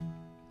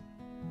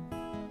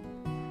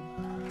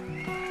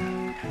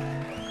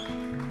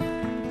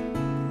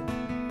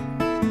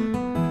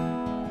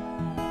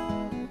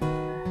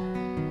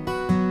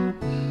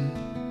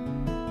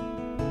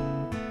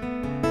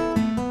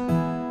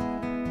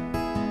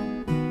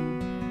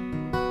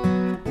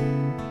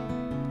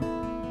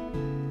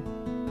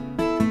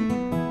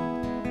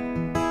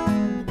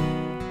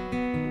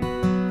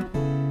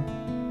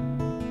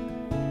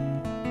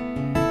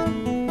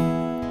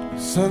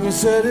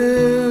Sunset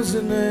is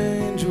an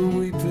angel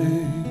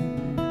weeping,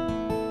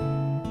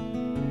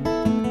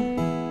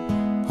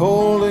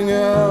 holding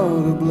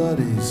out a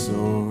bloody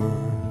sword.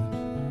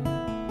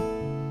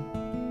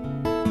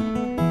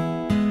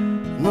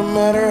 No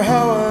matter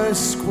how I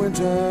squint,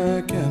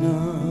 I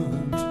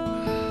cannot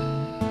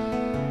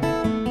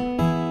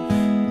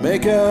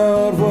make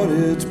out what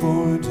it's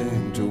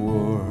pointing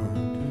toward.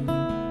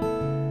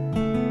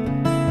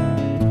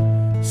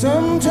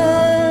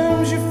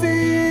 Sometimes you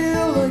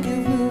feel like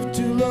you've lived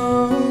too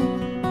long.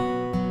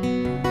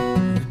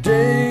 The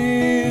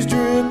days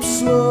drip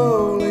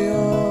slowly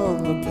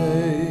on the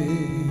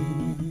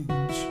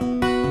page.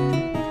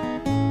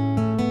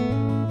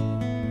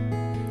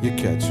 You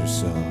catch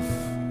yourself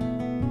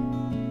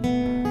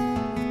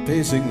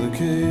pacing the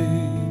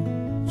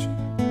cage.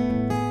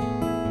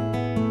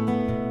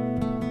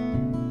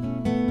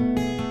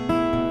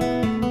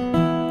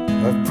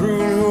 I've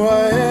proven who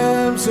I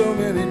am so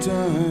many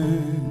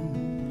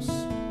times.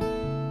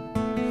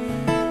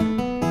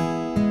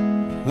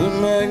 The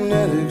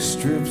magnetic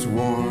strips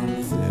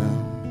worn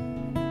thin,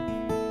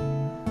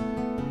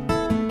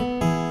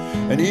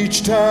 and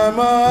each time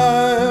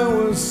I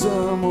was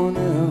someone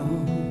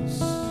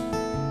else,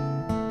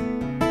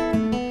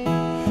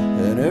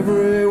 and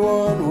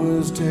everyone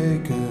was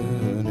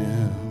taken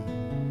in.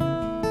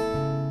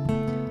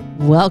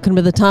 Welcome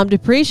to the Tom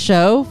Dupree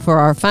Show. For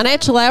our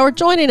financial hour,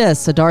 joining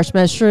us, Adarsh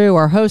Mashru,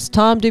 our host,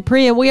 Tom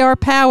Dupree, and we are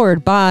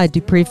powered by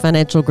Dupree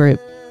Financial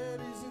Group.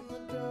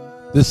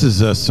 This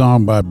is a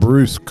song by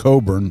Bruce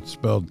Cockburn,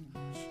 spelled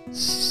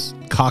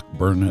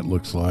Cockburn, it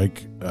looks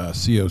like, Cockburn.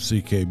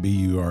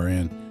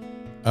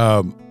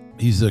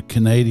 He's a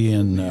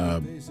Canadian,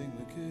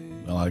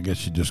 well, I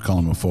guess you just call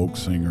him a folk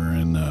singer,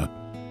 and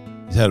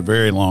he's had a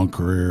very long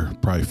career,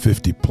 probably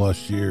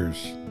 50-plus years.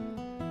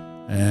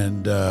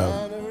 And,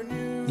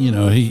 you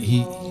know,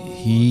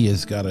 he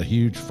has got a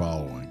huge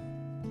following.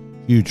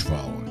 He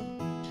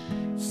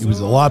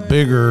was a lot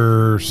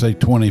bigger, say,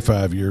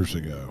 25 years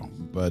ago,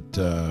 but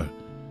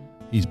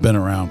he's been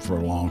around for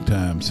a long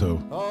time.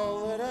 So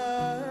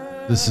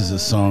this is a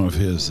song of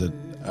his that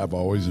I've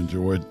always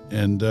enjoyed.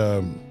 And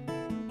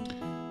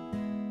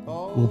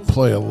we'll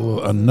play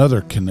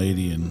another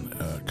Canadian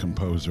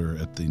composer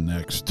at the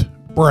next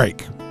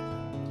break.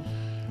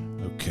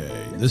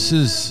 Okay, this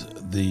is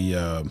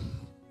the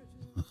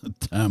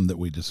time that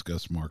we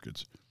discuss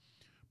markets.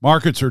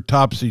 Markets are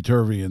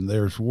topsy-turvy, and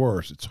there's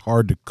worse. It's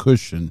hard to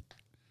cushion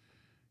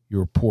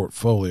your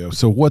portfolio.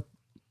 So what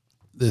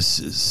this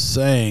is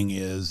saying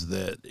is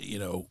that, you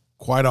know,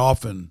 quite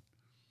often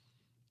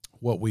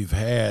what we've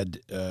had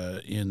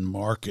in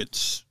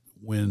markets,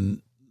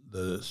 when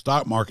the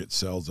stock market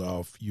sells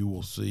off, you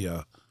will see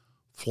a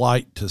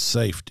flight to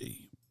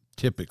safety,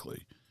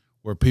 typically,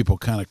 where people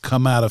kind of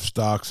come out of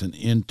stocks and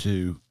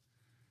into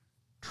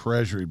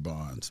treasury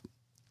bonds.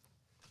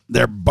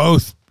 They're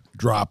both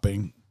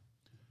dropping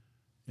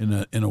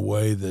in a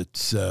way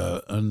that's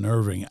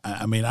unnerving.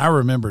 I mean, I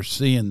remember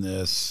seeing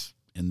this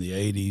in the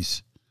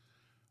 80s,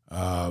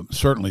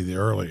 certainly the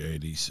early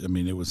 80s. I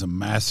mean, it was a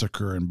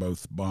massacre in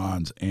both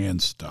bonds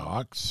and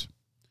stocks.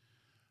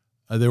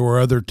 There were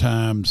other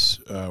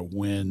times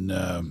when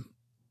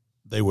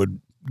they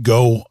would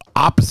go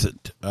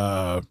opposite.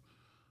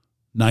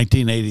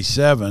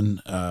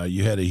 1987,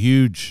 you had a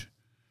huge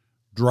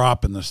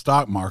drop in the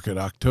stock market,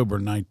 October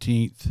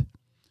 19th,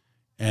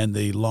 and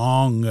the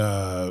long,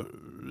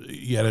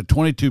 you had a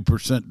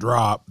 22%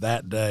 drop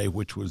that day,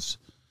 which was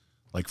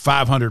like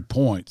 500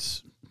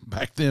 points.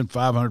 Back then,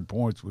 500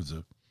 points was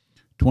a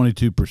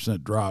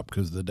 22% drop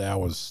because the Dow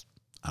was,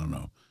 I don't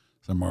know,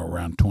 somewhere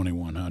around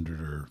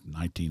 2,100 or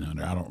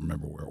 1,900. I don't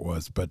remember where it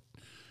was. But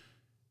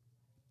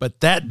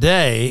that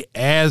day,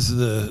 as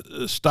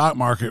the stock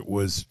market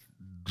was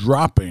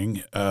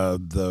dropping, I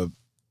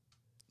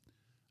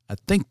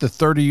think the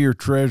 30-year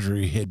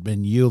Treasury had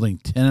been yielding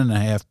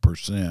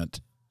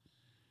 10.5%,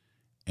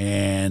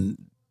 and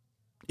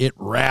it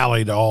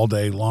rallied all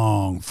day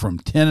long from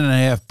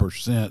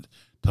 10.5%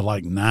 to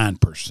like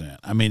 9%.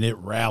 I mean, it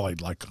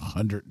rallied like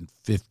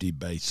 150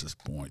 basis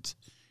points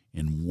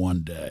in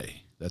one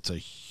day. That's a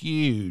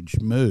huge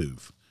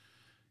move.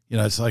 You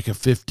know, it's like a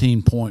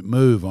 15-point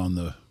move on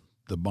the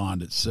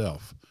bond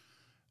itself.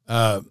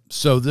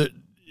 So there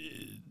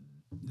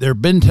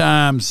have been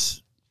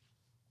times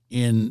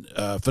in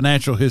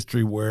financial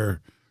history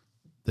where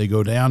they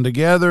go down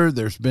together.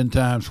 There's been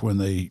times when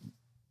they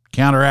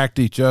counteract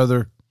each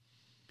other.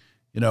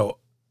 You know,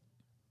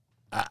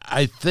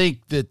 I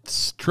think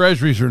that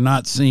treasuries are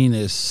not seen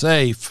as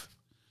safe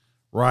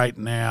right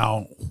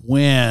now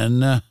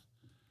when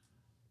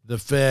the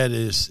Fed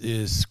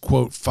is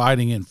quote,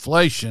 fighting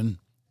inflation,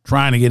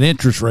 trying to get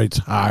interest rates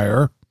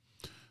higher.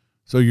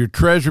 So your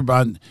treasury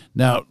bond,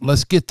 now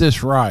let's get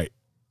this right.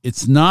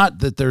 It's not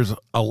that there's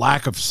a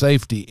lack of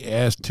safety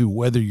as to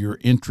whether your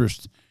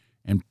interest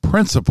and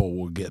principal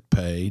will get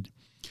paid.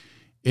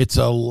 It's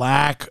a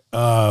lack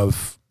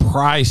of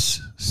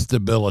price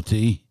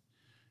stability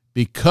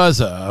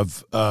because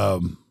of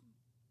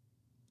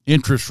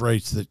interest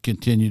rates that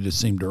continue to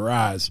seem to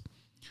rise.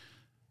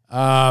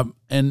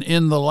 And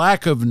in the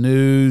lack of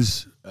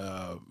news,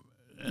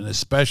 and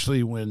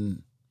especially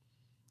when,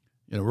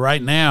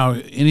 right now,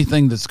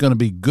 anything that's going to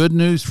be good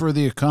news for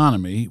the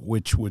economy,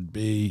 which would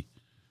be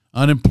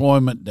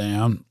unemployment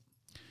down,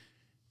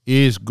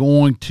 is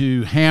going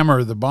to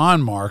hammer the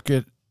bond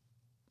market.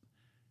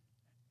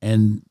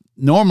 And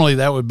normally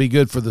that would be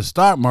good for the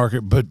stock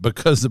market, but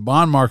because the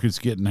bond market's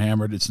getting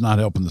hammered, it's not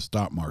helping the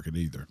stock market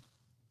either.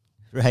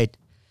 Right.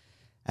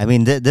 I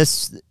mean,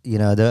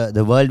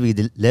 the world we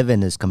live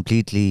in is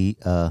completely,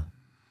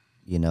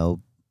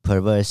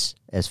 perverse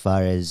as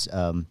far as,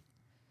 how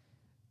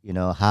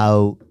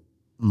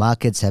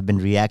markets have been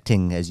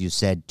reacting, as you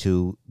said,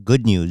 to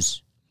good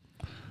news,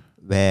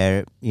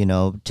 where,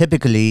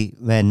 typically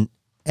when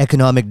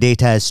economic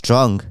data is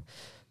strong,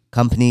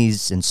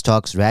 companies and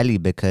stocks rally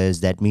because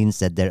that means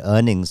that their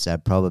earnings are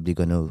probably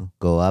going to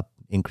go up,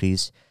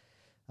 increase.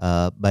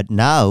 But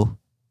now,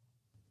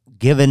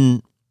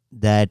 given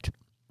that,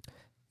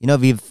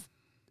 we've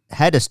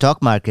had a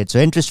stock market, so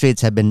interest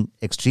rates have been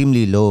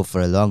extremely low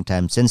for a long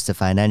time. Since the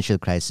financial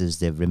crisis,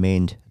 they've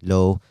remained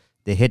low.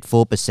 They hit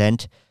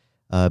 4%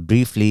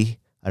 briefly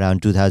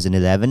around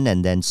 2011,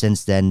 and then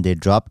since then they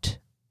dropped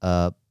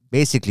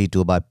basically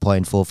to about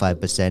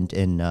 0.45%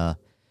 in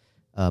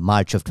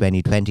March of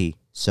 2020.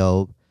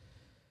 So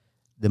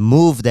the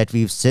move that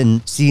we've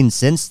seen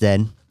since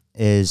then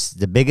is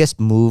the biggest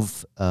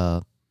move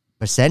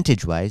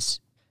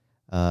percentage-wise,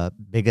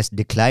 biggest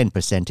decline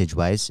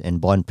percentage-wise in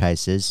bond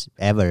prices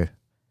ever,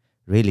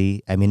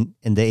 really. I mean,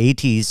 in the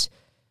 80s,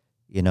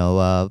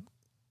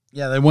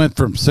 yeah, they went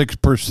from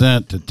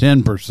 6% to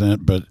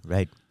 10%, but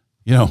right.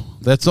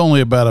 That's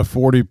only about a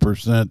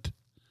 40%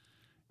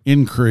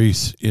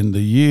 increase in the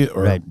year,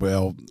 or right.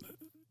 Well,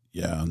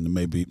 yeah,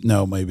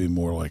 maybe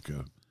more like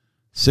a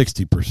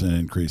 60%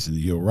 increase in the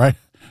yield. Right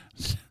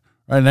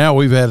now,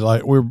 we've had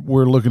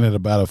we're looking at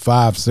about a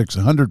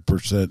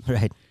 500-600%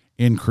 right.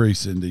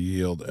 increase in the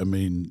yield. I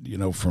mean,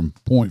 from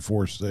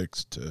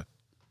 0.46 to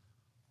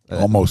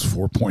almost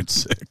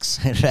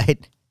 4.6.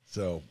 Right.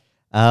 So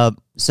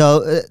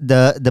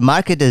the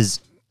market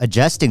is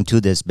adjusting to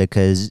this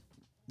because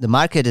the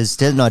market is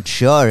still not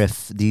sure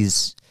if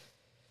these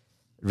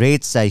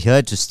rates are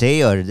here to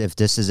stay or if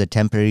this is a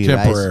temporary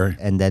rise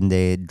and then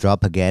they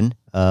drop again.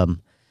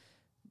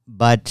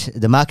 But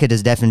the market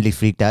is definitely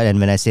freaked out. And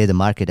when I say the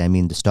market, I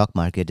mean the stock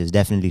market is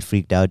definitely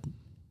freaked out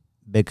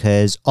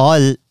because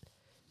all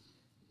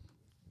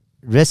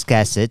risk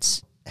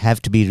assets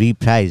have to be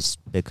repriced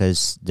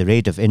because the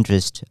rate of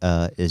interest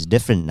is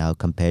different now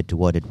compared to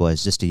what it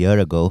was just a year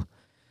ago,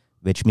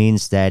 which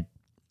means that,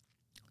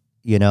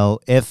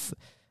 if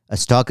a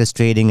stock is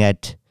trading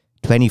at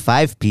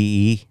 25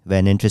 PE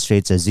when interest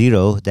rates are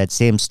 0, that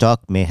same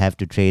stock may have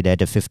to trade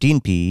at a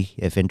 15 PE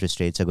if interest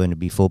rates are going to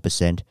be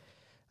 4%.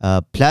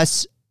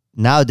 Plus,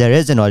 now there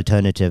is an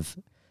alternative.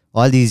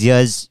 All these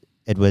years,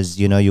 it was,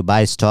 you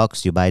buy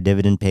stocks, you buy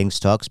dividend-paying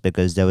stocks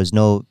because there was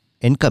no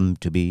income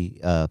to be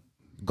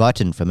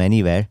gotten from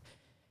anywhere.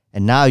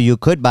 And now you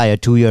could buy a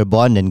 2-year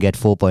bond and get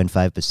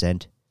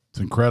 4.5%. It's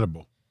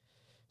incredible.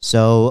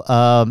 So,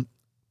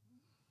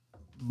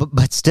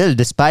 but still,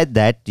 despite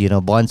that,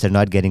 bonds are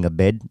not getting a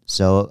bid.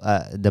 So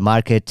the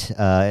market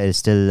is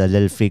still a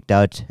little freaked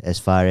out as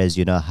far as,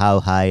 how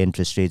high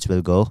interest rates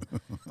will go.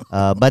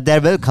 But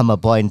there will come a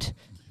point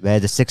where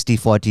the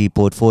 60-40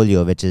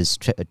 portfolio, which is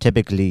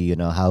typically,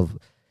 how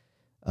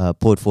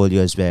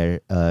portfolios were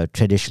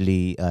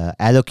traditionally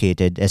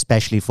allocated,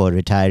 especially for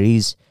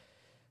retirees,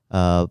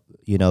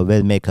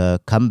 will make a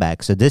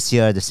comeback. So this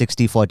year, the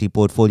 60-40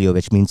 portfolio,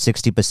 which means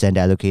 60%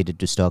 allocated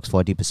to stocks,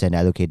 40%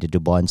 allocated to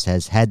bonds,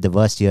 has had the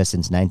worst year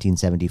since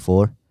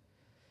 1974.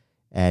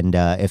 And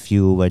if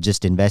you were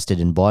just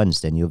invested in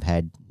bonds, then you've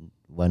had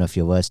one of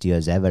your worst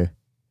years ever.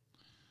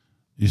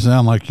 You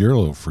sound like you're a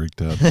little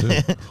freaked out,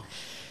 too.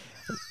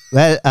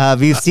 Well,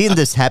 we've seen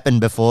this happen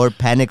before.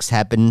 Panics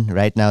happen.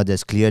 Right now,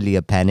 there's clearly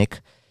a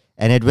panic.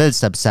 And it will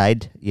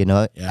subside, at the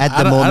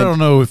moment. I don't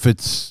know if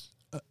it's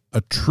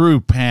a true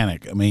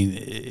panic. I mean,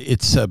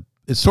 it's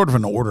sort of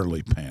an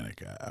orderly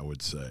panic, I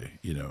would say.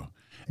 I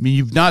mean,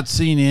 you've not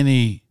seen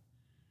any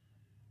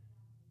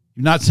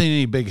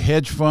big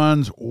hedge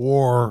funds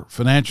or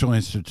financial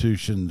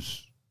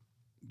institutions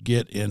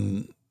get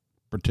in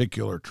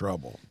particular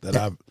trouble that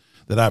I've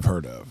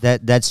heard of.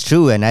 That's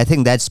true, and I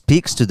think that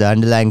speaks to the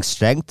underlying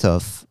strength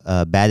of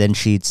balance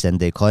sheets and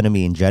the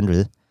economy in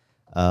general,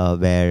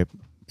 where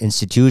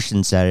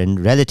institutions are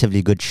in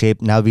relatively good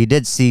shape. Now, we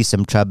did see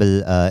some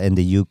trouble in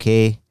the UK,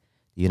 the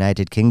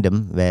United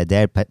Kingdom, where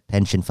their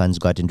pension funds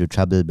got into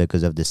trouble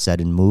because of this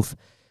sudden move.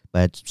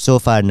 But so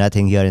far,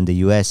 nothing here in the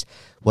US.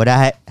 What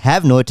I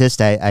have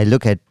noticed, I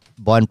look at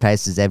bond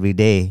prices every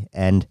day,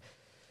 and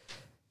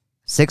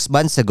 6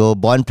 months ago,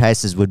 bond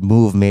prices would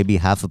move maybe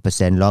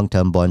 0.5%,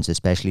 long-term bonds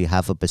especially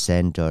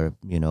 0.5% or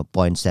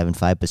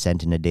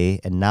 0.75% in a day.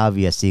 And now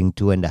we are seeing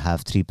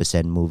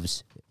 2.5-3%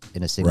 moves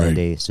in a single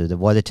day. So the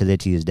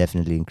volatility has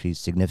definitely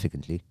increased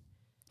significantly.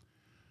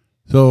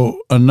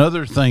 So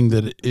another thing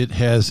that it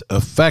has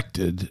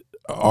affected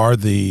are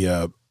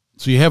so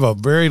you have a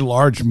very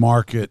large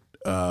market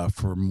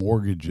for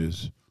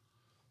mortgages,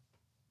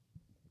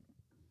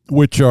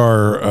 which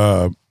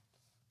are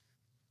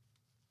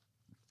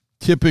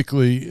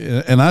typically,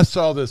 and I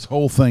saw this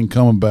whole thing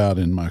come about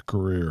in my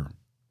career.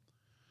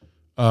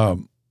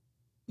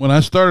 When I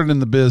started in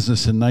the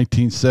business in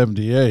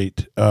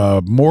 1978,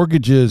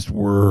 mortgages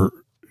were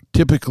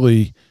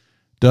typically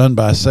done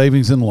by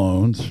savings and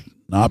loans,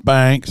 not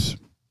banks,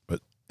 but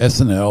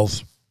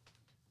S&Ls,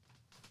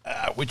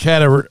 which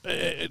had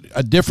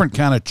a different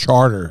kind of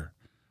charter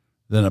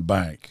than a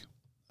bank.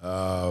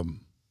 They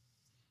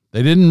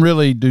didn't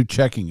really do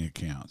checking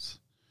accounts.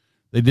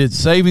 They did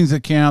savings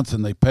accounts,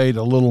 and they paid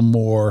a little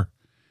more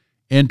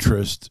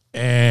interest,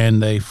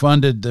 and they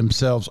funded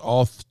themselves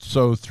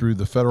also through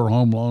the Federal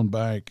Home Loan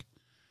Bank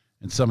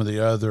and some of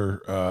the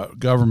other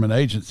government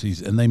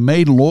agencies, and they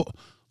made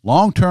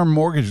long-term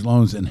mortgage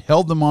loans and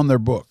held them on their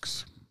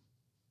books.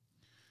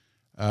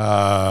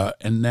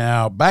 And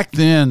now, back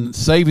then,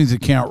 savings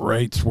account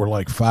rates were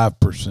like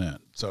 5%.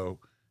 So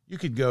you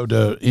could go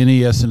to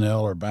any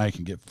S&L or bank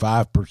and get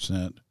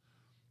 5%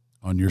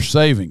 on your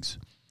savings.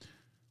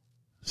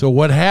 So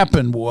what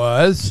happened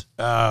was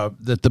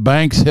that the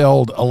banks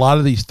held a lot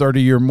of these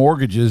 30-year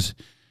mortgages,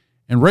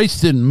 and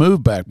rates didn't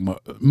move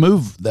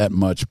that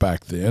much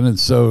back then. And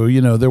so,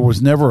 there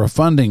was never a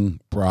funding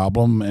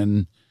problem,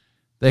 and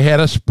they had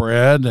a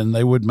spread, and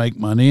they would make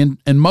money.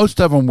 And most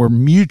of them were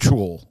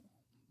mutual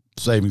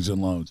savings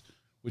and loans,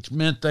 which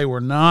meant they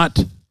were not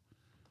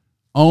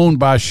owned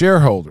by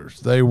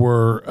shareholders. They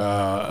were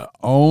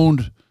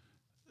owned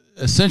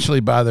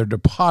essentially by their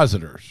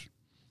depositors.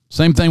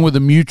 Same thing with a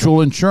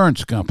mutual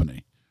insurance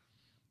company.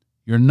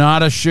 You're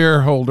not a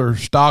shareholder,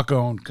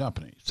 stock-owned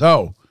company.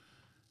 So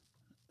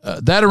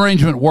that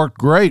arrangement worked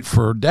great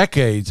for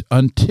decades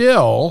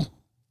until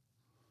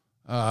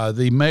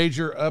the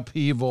major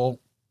upheaval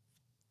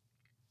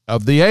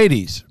of the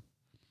 80s,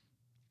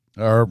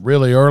 or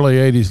really early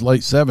 80s,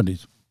 late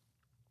 70s,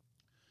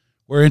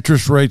 where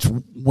interest rates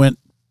went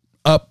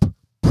up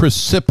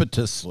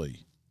precipitously.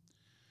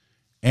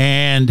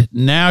 And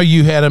now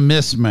you had a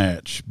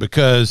mismatch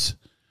because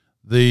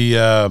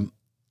the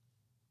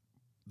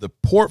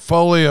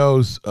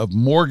portfolios of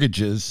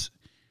mortgages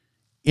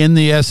in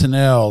the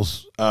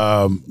S&Ls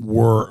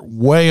were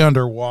way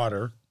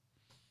underwater,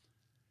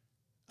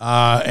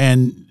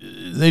 and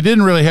they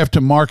didn't really have to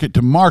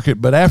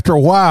market, but after a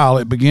while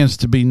it begins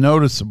to be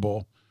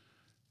noticeable.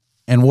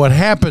 And what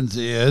happens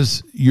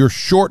is your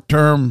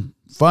short-term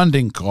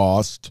funding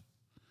cost,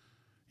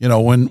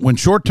 when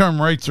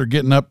short-term rates are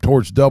getting up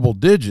towards double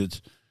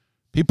digits,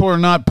 people are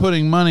not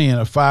putting money in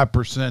a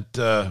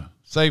 5%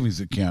 savings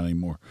account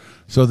anymore.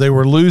 So they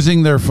were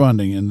losing their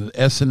funding, and the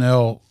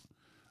S&L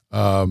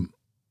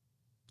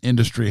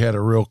industry had a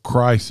real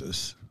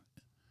crisis.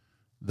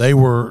 There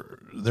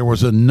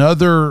was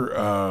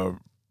another,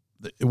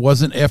 it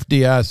wasn't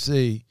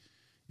FDIC,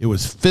 it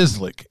was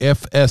FSLIC,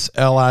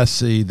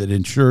 FSLIC, that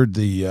insured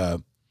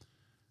the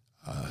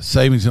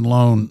savings and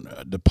loan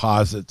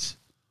deposits.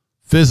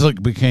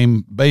 FSLIC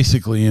became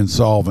basically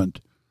insolvent,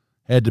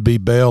 had to be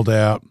bailed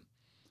out,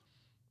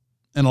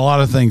 and a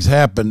lot of things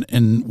happened.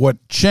 And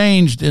what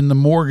changed in the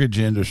mortgage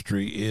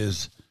industry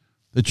is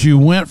that you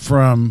went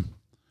from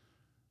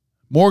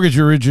mortgage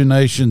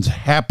originations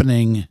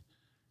happening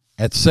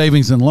at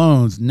savings and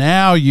loans.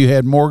 Now you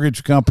had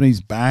mortgage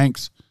companies,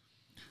 banks,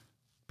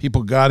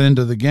 people got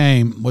into the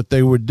game. What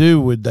they would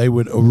do, they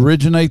would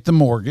originate the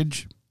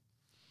mortgage.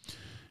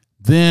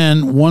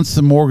 Then once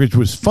the mortgage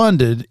was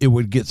funded, it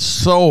would get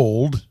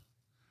sold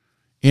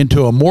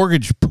into a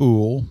mortgage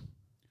pool,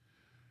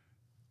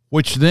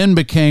 which then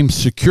became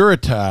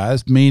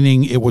securitized,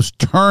 meaning it was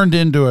turned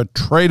into a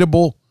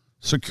tradable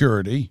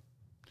security,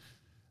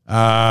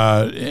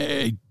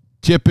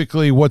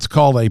 typically what's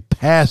called a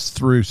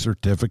pass-through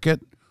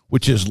certificate,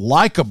 which is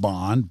like a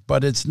bond,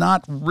 but it's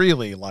not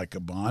really like a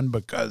bond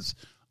because,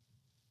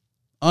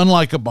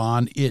 unlike a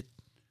bond, it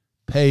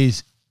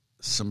pays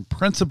some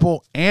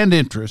principal and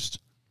interest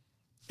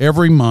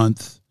every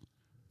month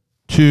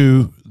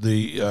to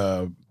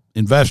the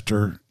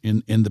investor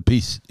in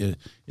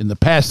the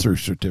pass-through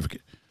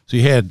certificate. So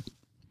you had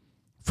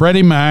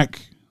Freddie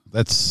Mac.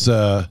 That's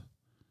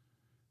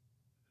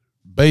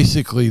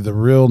basically the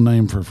real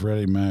name for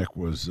Freddie Mac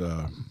was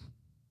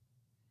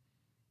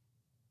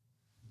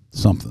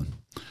something.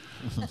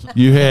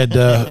 You had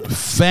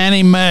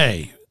Fannie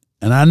Mae,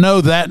 and I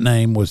know that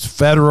name was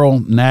Federal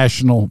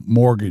National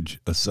Mortgage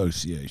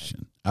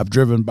Association. I've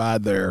driven by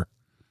their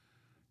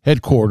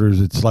headquarters.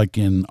 It's like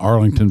in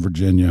Arlington,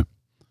 Virginia.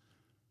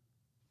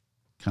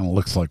 Kind of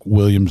looks like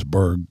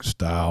Williamsburg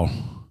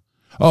style.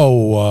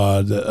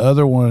 Oh, the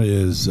other one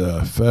is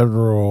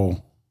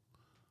Federal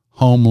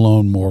Home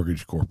Loan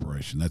Mortgage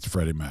Corporation. That's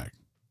Freddie Mac.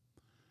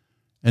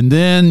 And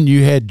then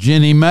you had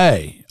Ginnie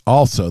Mae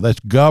also. That's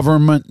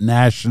Government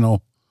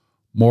National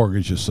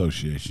Mortgage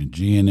Association,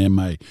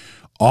 GNMA.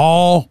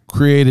 All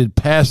created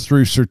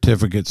pass-through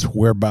certificates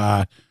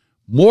whereby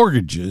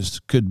mortgages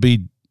could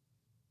be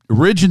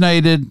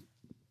originated,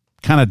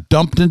 kind of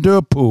dumped into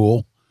a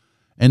pool,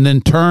 and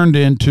then turned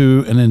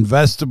into an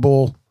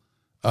investable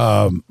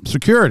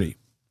security.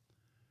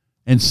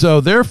 And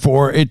so,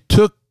 therefore, it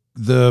took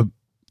the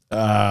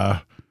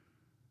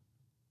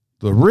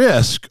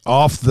risk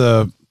off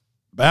the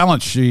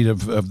balance sheet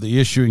of the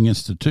issuing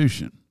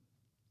institution.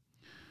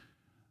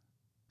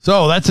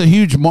 So that's a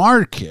huge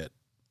market.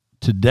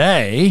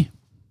 Today,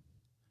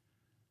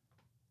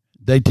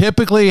 they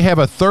typically have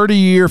a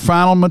 30-year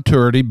final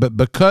maturity, but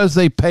because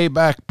they pay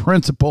back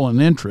principal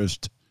and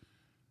interest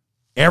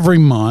every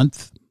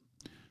month,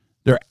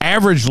 their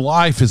average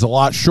life is a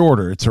lot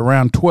shorter. It's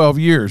around 12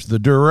 years. The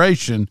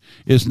duration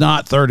is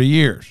not 30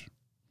 years.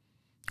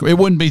 It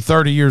wouldn't be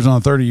 30 years on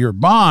a 30-year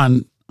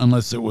bond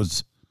unless it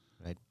was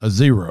a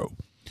zero.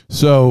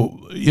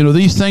 So,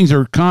 these things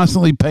are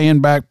constantly paying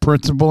back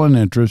principal and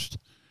interest,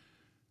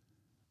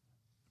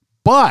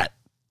 but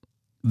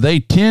they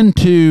tend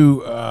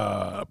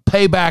to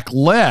pay back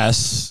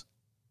less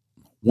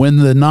when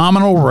the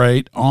nominal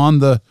rate on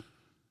the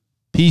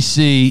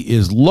PC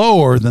is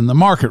lower than the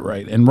market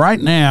rate. And right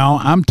now,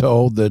 I'm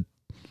told that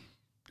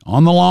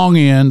on the long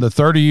end, the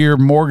 30-year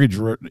mortgage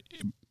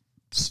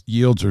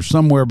yields are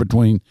somewhere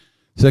between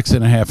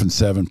 6.5%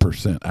 and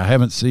 7%. I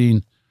haven't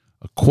seen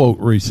a quote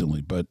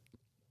recently, but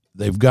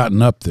they've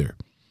gotten up there.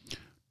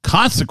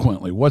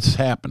 Consequently, what's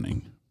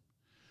happening?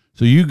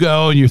 So you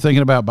go and you're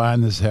thinking about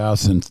buying this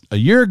house, and a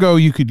year ago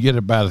you could get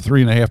about a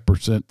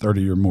 3.5%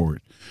 30-year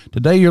mortgage.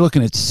 Today you're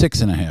looking at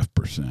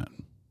 6.5%.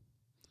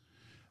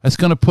 That's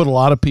going to put a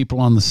lot of people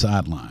on the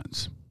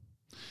sidelines.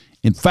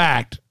 In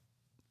fact,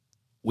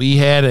 we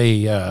had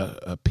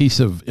a piece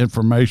of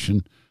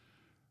information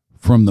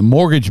from the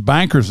Mortgage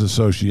Bankers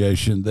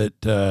Association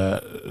that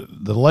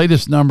the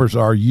latest numbers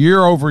are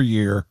year over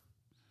year.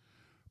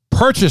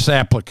 Purchase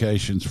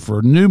applications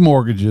for new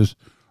mortgages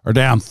are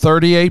down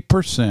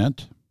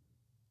 38%.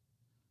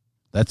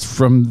 That's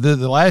from the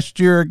last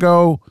year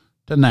ago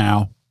to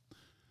now.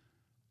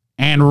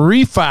 And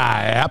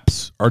refi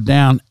apps are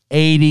down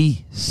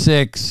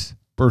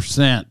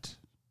 86%.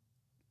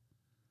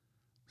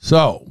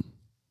 So,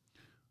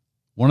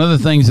 one of the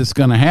things that's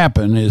going to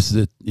happen is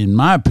that, in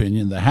my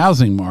opinion, the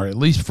housing market, at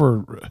least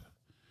for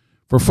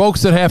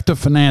folks that have to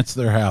finance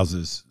their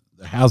houses,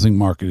 the housing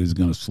market is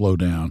going to slow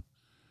down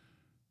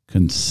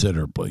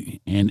considerably.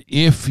 And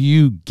if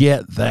you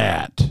get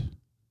that,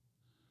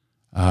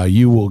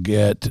 you will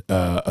get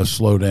a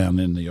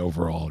slowdown in the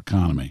overall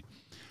economy.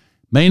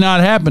 May not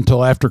happen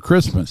till after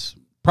Christmas.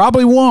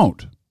 Probably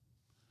won't.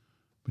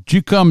 But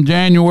you come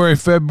January,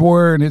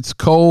 February, and it's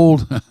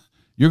cold,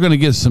 you're going to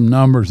get some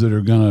numbers that are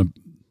going to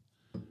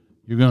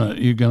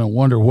you're gonna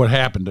wonder what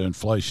happened to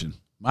inflation.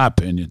 My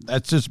opinion.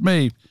 That's just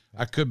me.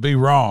 I could be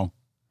wrong.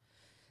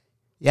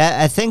 Yeah,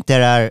 I think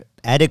there are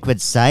adequate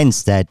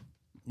signs that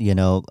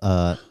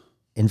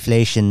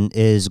inflation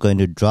is going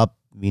to drop.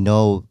 We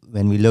know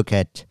when we look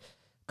at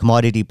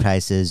commodity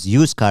prices,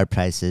 used car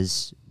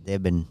prices,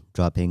 they've been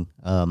dropping.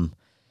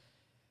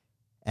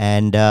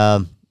 And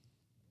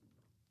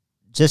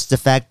just the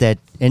fact that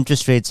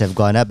interest rates have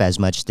gone up as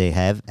much as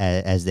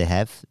they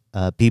have,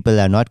 people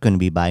are not going to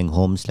be buying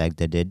homes like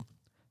they did.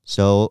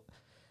 So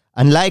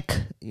unlike,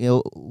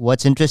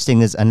 what's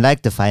interesting is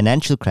unlike the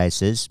financial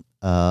crisis,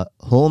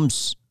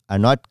 homes are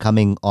not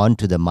coming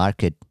onto the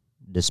market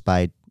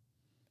despite,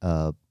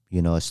 a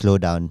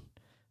slowdown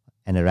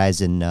and a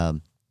rise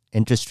in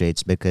interest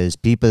rates, because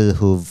people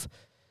who've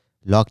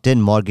locked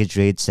in mortgage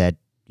rates at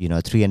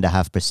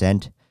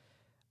 3.5%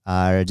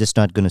 are just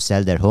not going to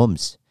sell their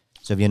homes.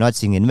 So we're not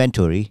seeing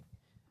inventory,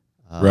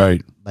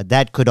 Right. But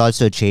that could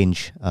also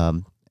change,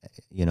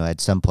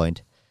 at some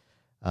point.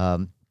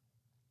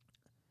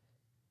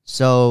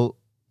 So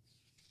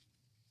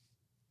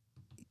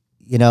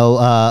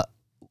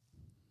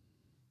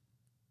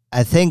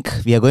I think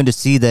we are going to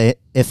see the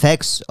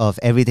effects of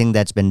everything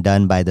that's been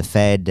done by the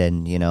Fed.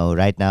 And,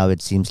 right now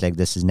it seems like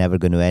this is never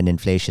going to end.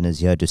 Inflation is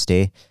here to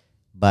stay.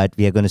 But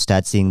we are going to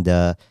start seeing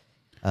the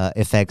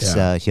effects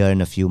here in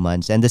a few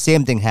months. And the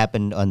same thing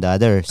happened on the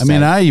other side. I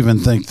mean, I even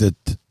think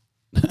that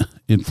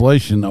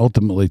inflation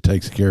ultimately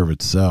takes care of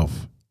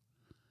itself.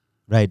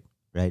 Right.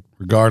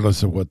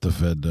 Regardless of what the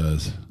Fed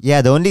does.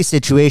 Yeah, the only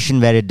situation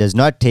where it does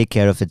not take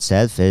care of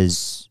itself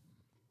is,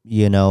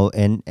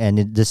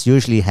 this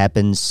usually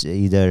happens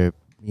either,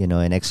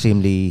 in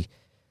extremely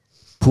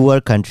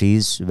poor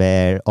countries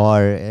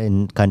or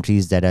in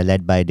countries that are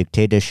led by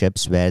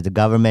dictatorships where the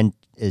government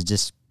is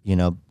just,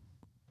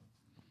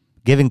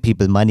 giving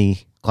people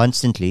money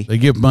constantly. They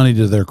give money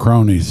to their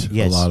cronies,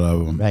 Yes, a lot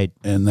of them. right.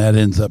 And that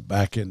ends up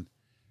back in.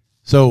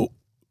 So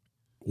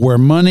where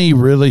money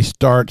really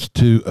starts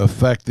to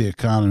affect the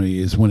economy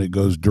is when it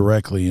goes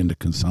directly into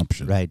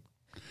consumption. Right.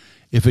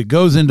 If it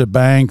goes into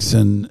banks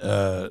and,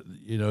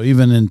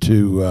 even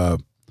into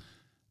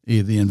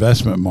the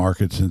investment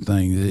markets and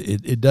things,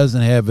 it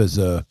doesn't have as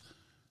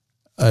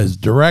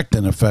direct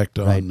an effect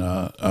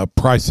on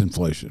price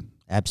inflation.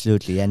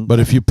 Absolutely.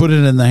 But if you put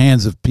it in the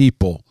hands of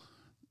people,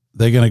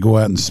 they're going to go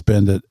out and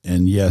spend it,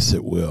 and yes,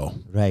 it will.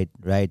 Right.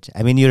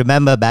 I mean, you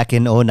remember back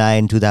in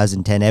 2009,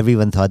 2010,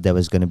 everyone thought there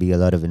was going to be a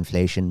lot of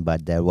inflation,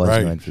 but there was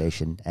no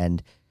inflation.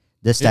 And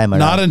this time around.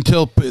 Not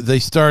until they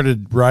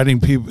started writing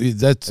people.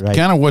 That's Right.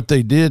 kind of what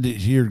they did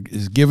here,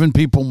 is giving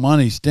people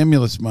money,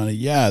 stimulus money.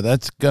 Yeah,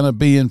 that's going to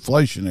be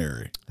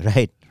inflationary.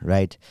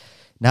 Right.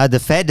 Now, the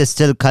Fed is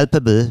still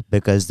culpable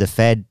because the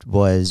Fed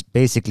was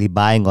basically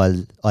buying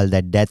all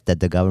that debt that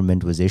the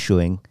government was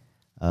issuing.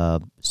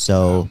 But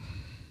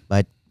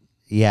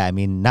yeah, I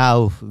mean,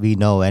 now we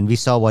know, and we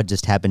saw what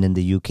just happened in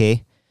the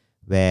UK,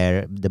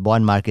 where the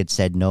bond market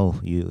said, no,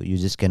 you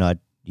just cannot,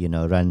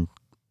 run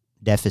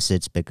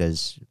deficits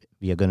because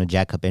we are going to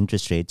jack up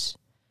interest rates.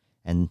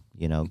 And,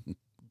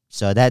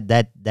 so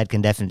that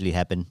can definitely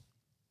happen.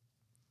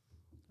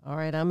 All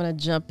right, I'm going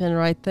to jump in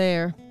right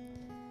there.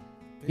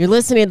 You're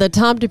listening to the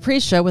Tom Dupree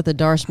Show with the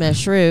Darsh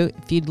Mashru.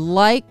 If you'd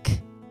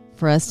like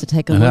for us to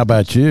take a And look. how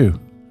about you?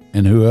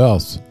 And who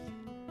else?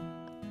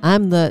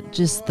 I'm the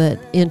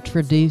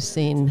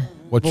introducing.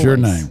 What's voice. your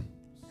name?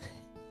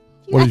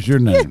 What is your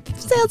name?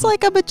 Sounds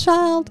like I'm a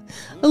child.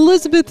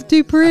 Elizabeth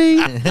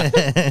Dupree.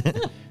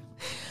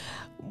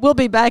 We'll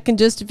be back in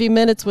just a few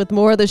minutes with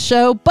more of the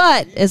show.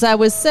 But as I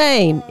was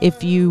saying,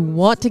 if you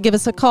want to give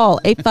us a call,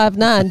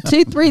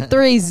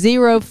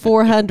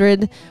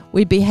 859-233-0400,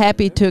 we'd be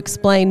happy to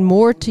explain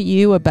more to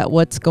you about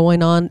what's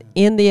going on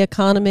in the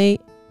economy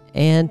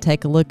and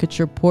take a look at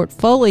your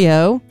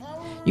portfolio.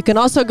 You can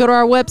also go to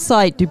our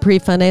website,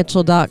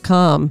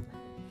 dupreefinancial.com,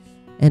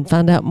 and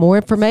find out more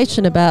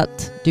information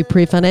about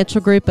Dupree Financial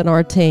Group and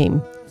our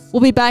team.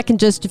 We'll be back in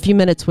just a few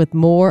minutes with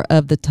more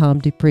of the Tom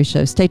Dupree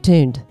Show. Stay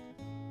tuned.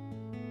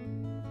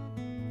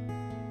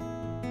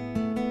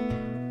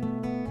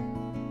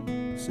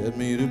 Set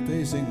me to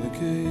pacing the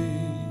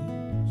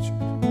cage.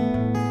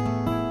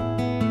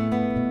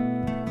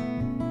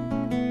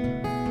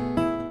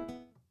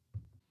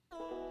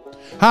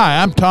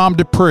 Hi, I'm Tom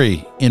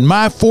Dupree. In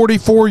my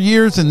 44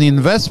 years in the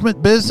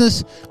investment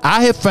business,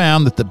 I have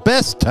found that the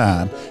best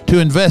time to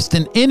invest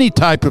in any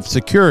type of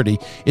security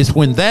is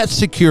when that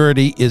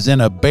security is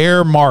in a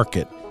bear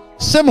market,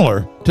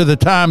 similar to the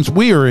times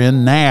we are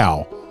in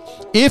now.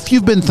 If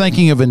you've been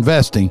thinking of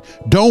investing,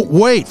 don't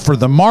wait for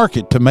the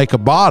market to make a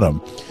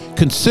bottom.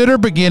 Consider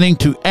beginning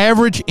to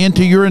average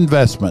into your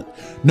investment,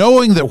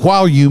 knowing that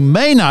while you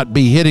may not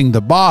be hitting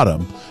the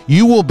bottom,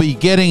 you will be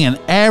getting an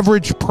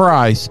average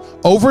price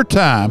over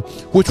time,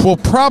 which will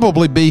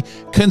probably be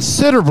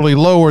considerably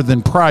lower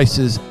than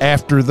prices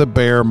after the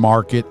bear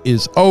market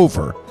is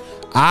over.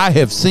 I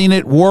have seen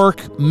it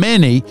work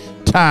many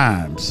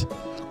times.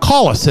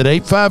 Call us at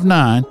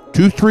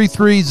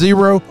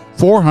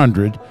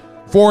 859-233-0400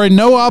 for a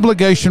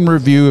no-obligation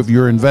review of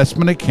your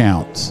investment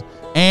accounts.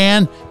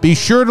 And be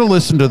sure to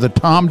listen to the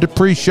Tom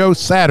Dupree Show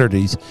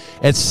Saturdays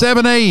at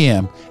 7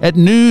 a.m. at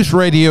News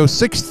Radio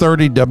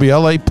 630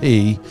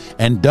 WLAP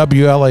and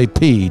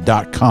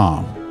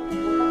WLAP.com.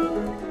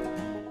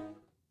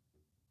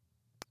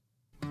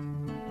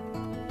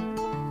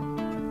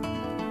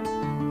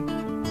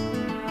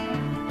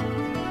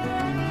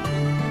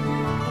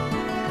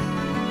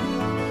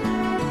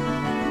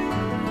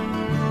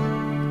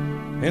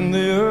 In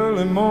the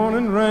early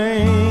morning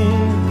rain,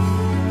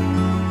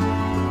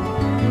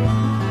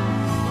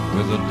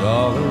 with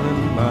 $1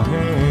 in my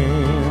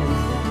hand,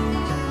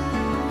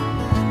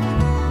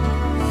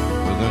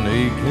 with an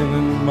aching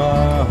in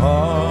my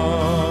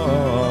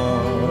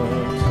heart,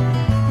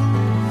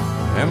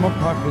 and my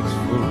pockets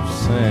full of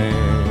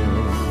sand.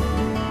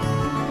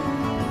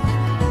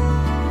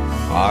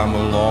 I'm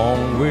a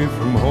long way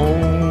from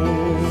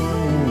home,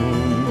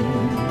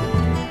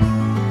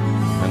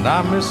 and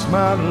I miss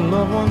my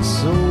loved ones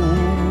so.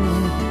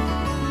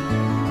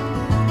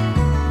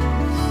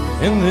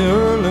 In the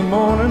early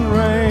morning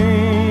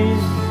rain,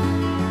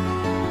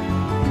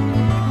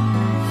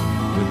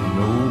 with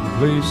no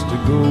place to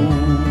go,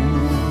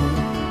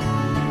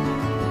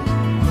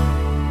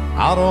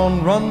 out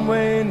on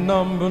runway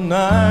number 9,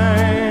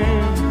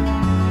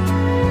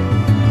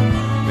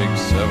 big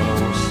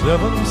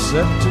 707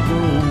 set to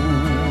go,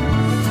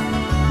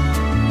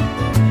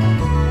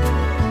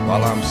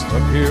 while I'm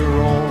stuck here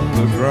on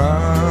the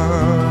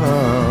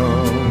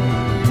ground,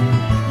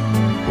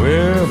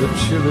 where the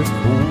chilly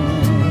cold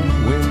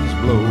winds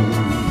blow,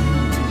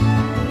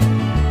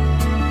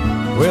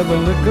 where the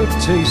liquor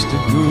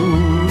tasted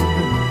good,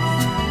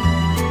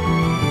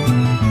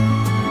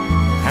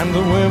 and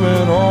the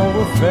women all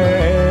were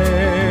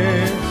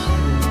fast.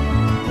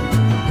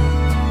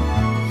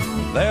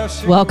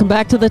 Welcome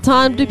back to the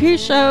Tom Dupree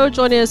Show.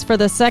 Joining us for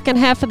the second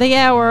half of the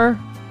hour,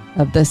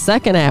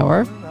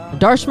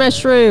 Darsh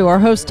Mashru, our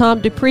host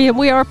Tom Dupree, and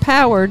we are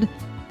powered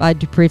by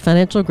Dupree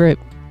Financial Group.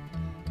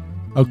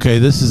 Okay,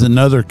 this is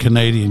another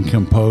Canadian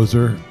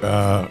composer.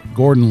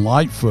 Gordon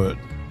Lightfoot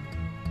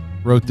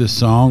wrote this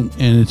song,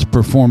 and it's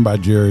performed by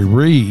Jerry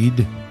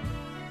Reed,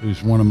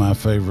 who's one of my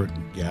favorite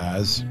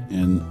guys.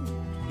 And,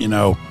 you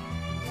know,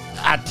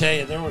 I tell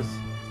you, there was...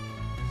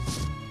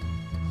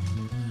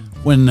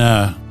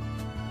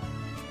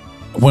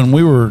 When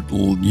we were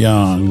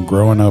young,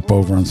 growing up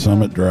over on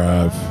Summit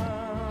Drive,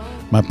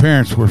 my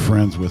parents were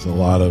friends with a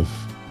lot of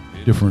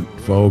different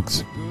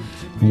folks.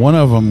 One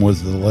of them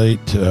was the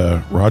late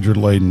Roger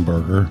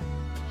Ladenberger,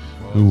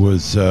 who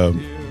was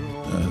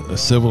a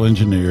civil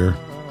engineer,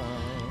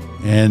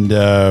 and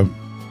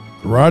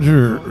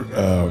Roger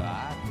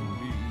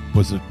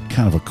was a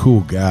kind of a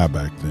cool guy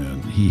back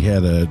then. He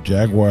had a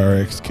Jaguar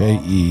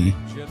XKE.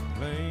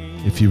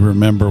 If you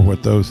remember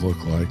what those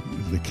look like,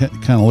 it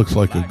kind of looks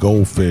like a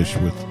goldfish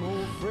with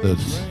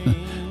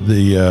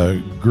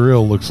the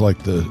grill looks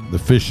like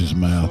the fish's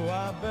mouth,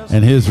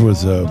 and his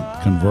was a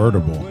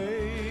convertible.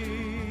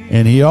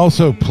 And he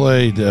also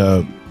played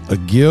a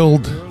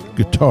Guild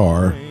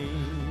guitar,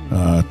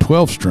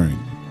 12-string.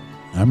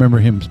 I remember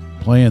him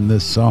playing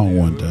this song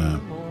one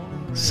time,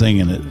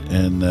 singing it,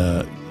 and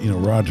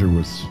Roger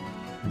was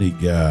a neat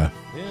guy.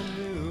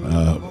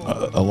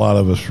 A lot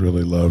of us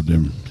really loved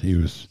him. He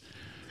was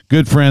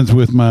good friends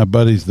with my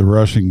buddies, the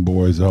Rushing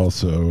Boys,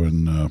 also,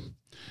 and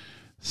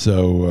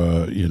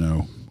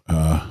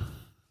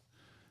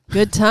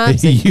good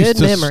times and good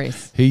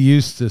memories. He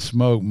used to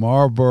smoke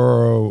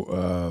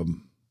Marlboro.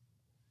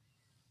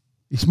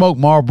 He smoked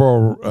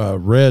Marlboro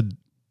Red,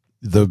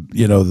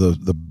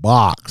 the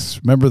box.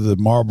 Remember the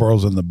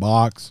Marlboros in the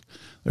box?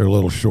 They're a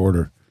little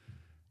shorter.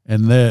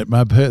 And then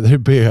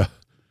there'd be a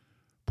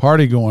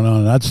party going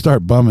on, and I'd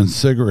start bumming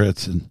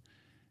cigarettes. And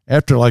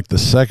after like the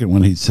second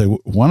one, he'd say,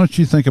 "Why don't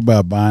you think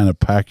about buying a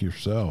pack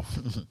yourself?"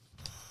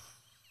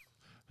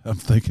 I'm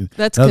thinking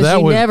that's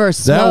because you never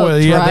smoked,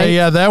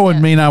 right? That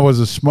would mean I was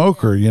a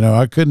smoker.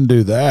 I couldn't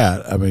do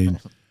that. I mean,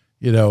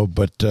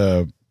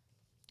 but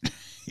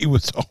he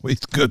was always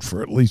good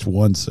for at least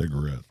one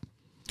cigarette.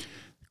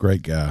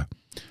 Great guy.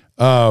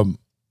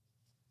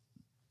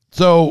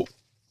 So,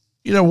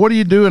 what do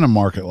you do in a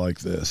market like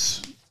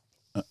this?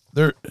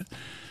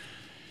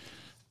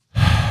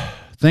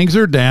 Things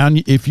are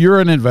down. If you're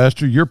an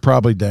investor, you're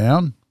probably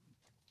down.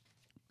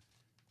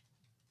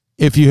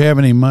 If you have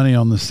any money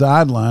on the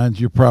sidelines,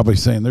 you're probably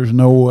saying there's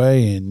no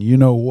way, and you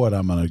know what,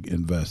 I'm going to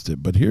invest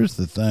it. But here's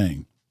the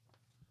thing.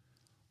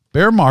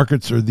 Bear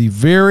markets are the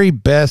very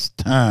best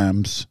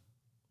times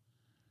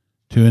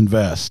to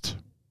invest.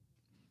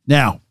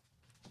 Now,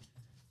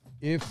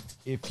 if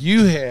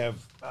you have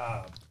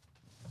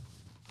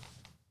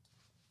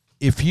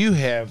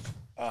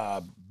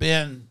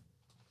been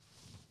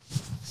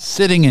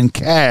sitting in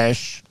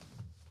cash,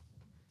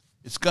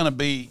 it's going to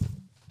be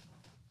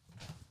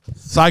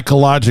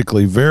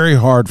psychologically very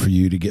hard for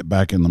you to get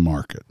back in the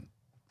market.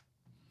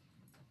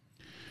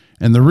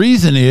 And the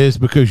reason is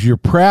because you're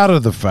proud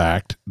of the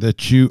fact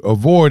that you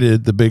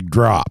avoided the big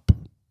drop.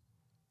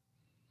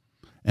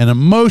 And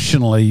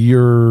emotionally,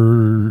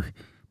 you're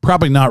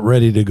probably not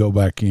ready to go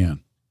back in.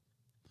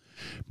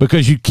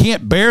 Because you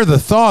can't bear the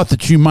thought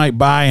that you might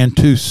buy in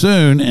too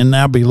soon and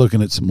now be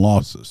looking at some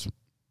losses.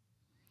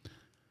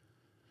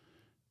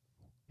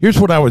 Here's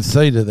what I would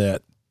say to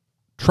that.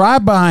 Try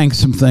buying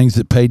some things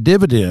that pay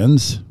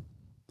dividends,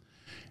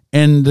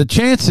 and the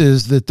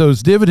chances that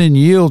those dividend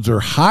yields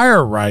are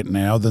higher right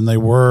now than they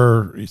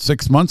were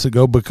 6 months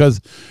ago because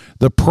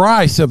the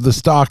price of the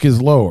stock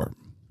is lower.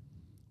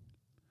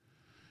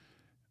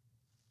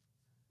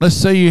 Let's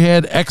say you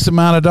had X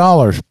amount of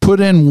dollars. Put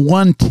in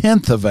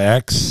 1/10 of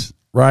X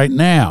right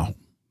now.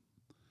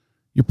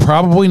 You're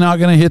probably not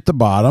going to hit the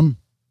bottom,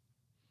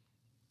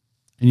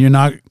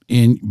 and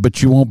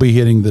but you won't be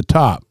hitting the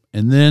top.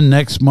 And then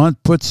next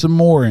month, put some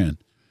more in.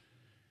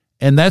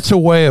 And that's a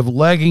way of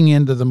legging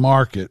into the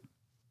market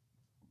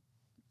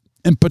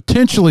and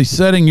potentially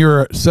setting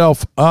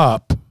yourself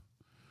up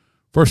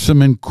for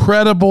some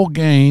incredible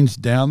gains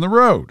down the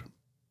road.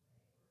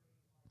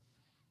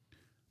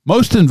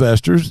 Most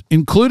investors,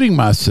 including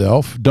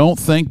myself, don't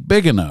think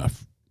big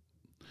enough.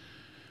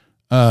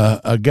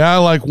 A guy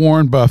like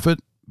Warren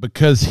Buffett,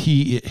 because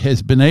he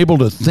has been able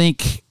to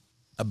think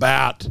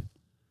about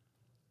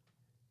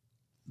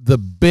the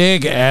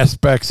big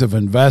aspects of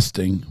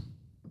investing,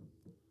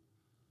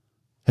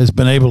 has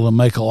been able to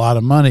make a lot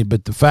of money.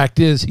 But the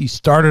fact is, he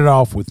started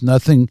off with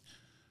nothing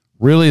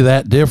really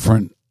that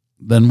different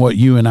than what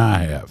you and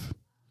I have.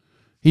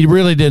 He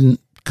really didn't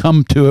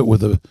come to it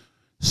with a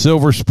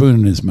silver spoon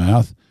in his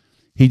mouth.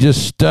 He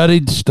just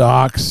studied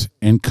stocks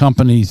and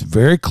companies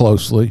very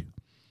closely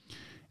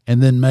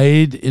and then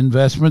made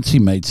investments. He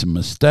made some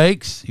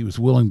mistakes. He was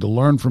willing to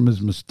learn from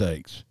his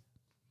mistakes.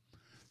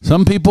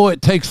 Some people,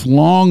 it takes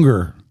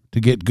longer to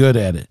get good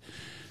at it.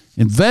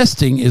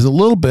 Investing is a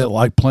little bit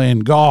like playing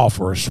golf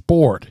or a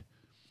sport.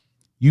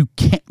 You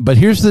can't, but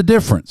here's the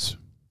difference.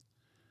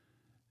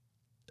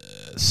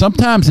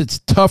 Sometimes it's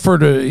tougher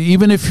to,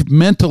 even if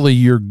mentally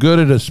you're good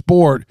at a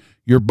sport,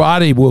 your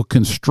body will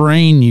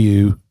constrain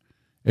you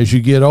as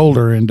you get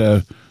older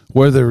into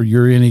whether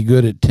you're any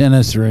good at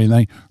tennis or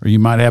anything, or you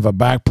might have a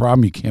back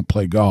problem, you can't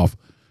play golf.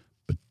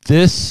 But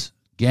this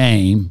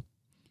game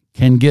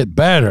can get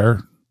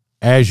better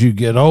as you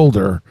get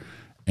older,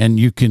 and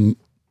you can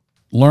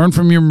learn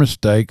from your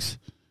mistakes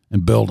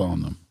and build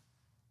on them.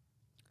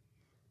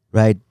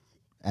 Right.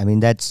 I mean,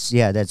 that's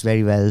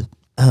very well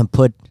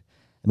put.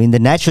 I mean, the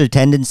natural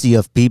tendency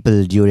of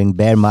people during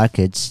bear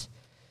markets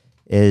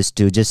is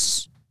to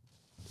just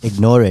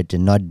ignore it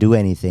and not do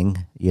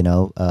anything,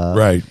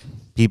 Right.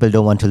 people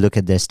don't want to look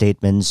at their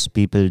statements.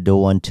 People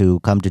don't want to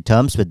come to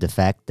terms with the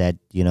fact that,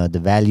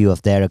 the value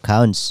of their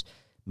accounts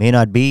may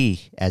not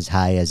be as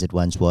high as it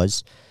once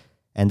was.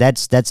 And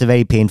that's a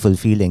very painful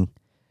feeling.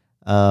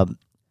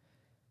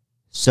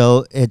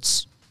 So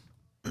it's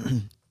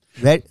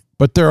very...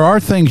 But there are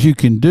things you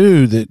can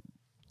do that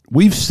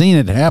we've seen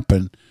it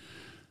happen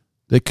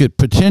that could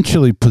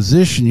potentially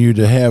position you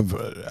to have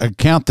an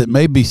account that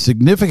may be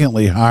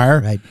significantly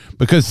higher. Right.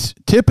 Because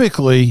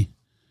typically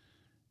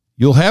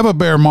you'll have a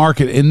bear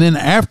market, and then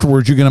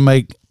afterwards you're going to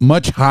make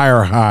much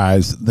higher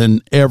highs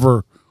than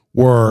ever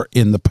were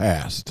in the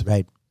past.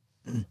 Right.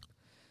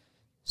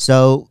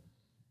 So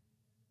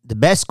the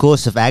best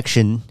course of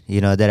action,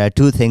 there are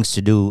two things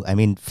to do. I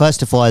mean,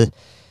 first of all,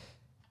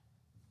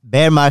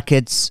 bear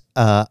markets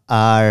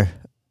are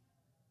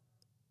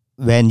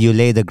when you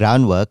lay the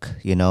groundwork,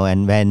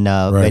 and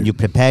when you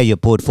prepare your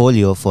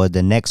portfolio for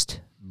the next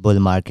bull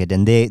market,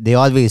 and they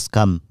always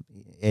come.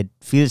 It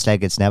feels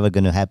like it's never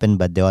going to happen,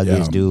 but they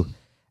always do.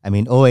 I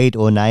mean, 08,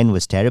 09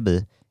 was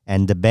terrible,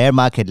 and the bear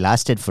market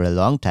lasted for a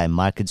long time.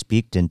 Markets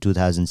peaked in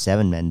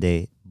 2007, and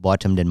they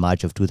bottomed in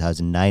March of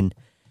 2009.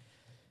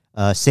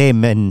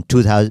 Same in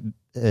 2000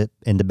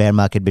 in the bear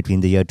market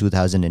between the year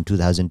 2000 and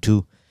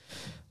 2002.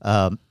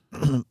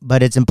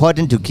 But it's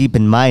important to keep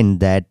in mind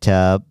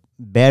that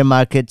bear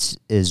markets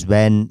is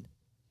when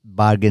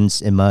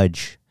bargains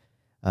emerge.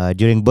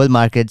 During bull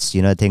markets,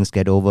 things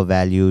get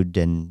overvalued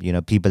and,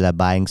 people are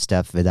buying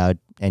stuff without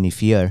any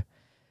fear.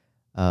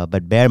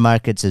 But bear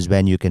markets is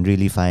when you can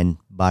really find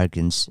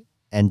bargains.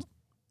 And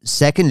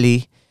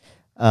secondly,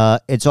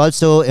 it's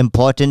also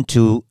important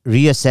to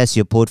reassess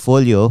your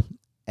portfolio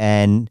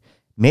and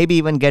maybe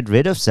even get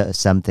rid of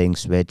some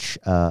things which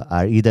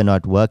are either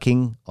not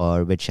working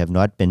or which have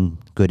not been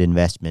good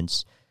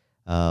investments.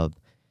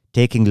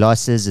 Taking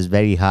losses is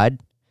very hard,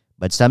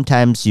 but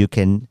sometimes you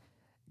can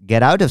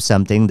get out of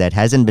something that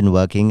hasn't been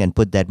working and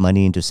put that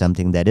money into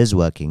something that is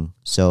working.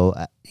 So,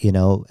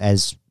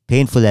 as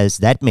painful as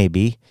that may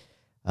be,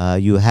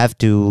 you have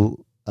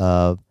to,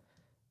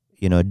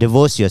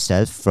 divorce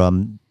yourself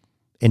from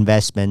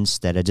investments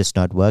that are just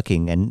not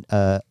working. And,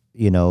 a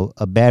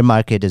bear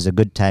market is a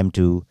good time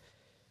to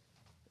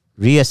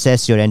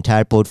reassess your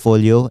entire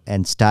portfolio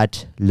and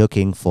start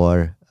looking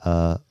for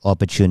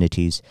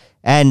opportunities.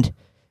 And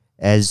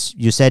as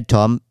you said,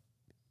 Tom,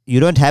 you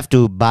don't have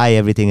to buy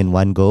everything in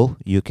one go.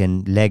 You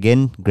can leg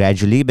in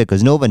gradually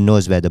because no one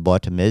knows where the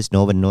bottom is.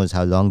 No one knows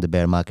how long the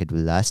bear market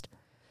will last.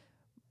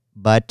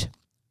 But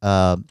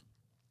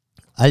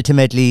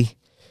ultimately,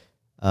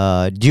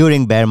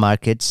 during bear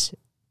markets,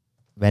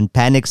 when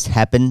panics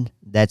happen,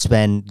 that's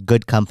when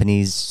good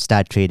companies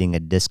start trading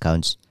at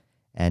discounts.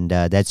 And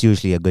that's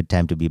usually a good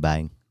time to be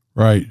buying.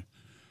 Right.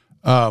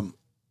 I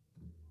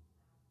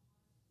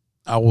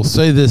will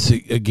say this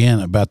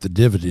again about the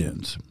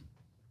dividends.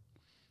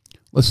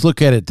 Let's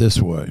look at it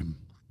this way.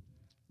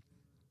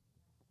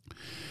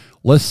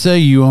 Let's say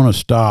you own a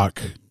stock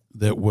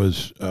that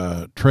was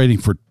trading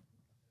for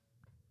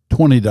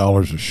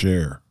 $20 a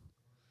share,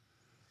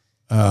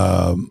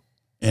 and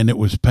it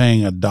was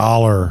paying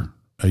 $1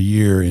 a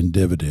year in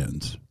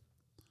dividends.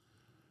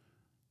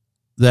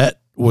 That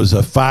was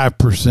a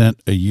 5%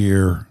 a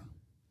year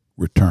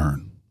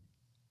return.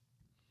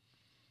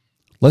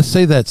 Let's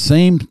say that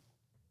same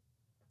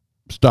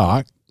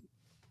stock,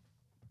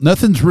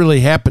 nothing's really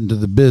happened to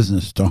the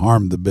business to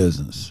harm the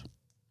business.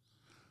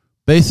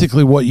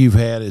 Basically, what you've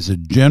had is a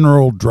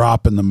general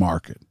drop in the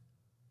market.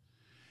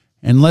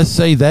 And let's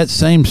say that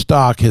same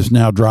stock has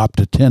now dropped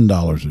to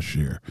 $10 a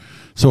share.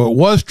 So it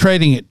was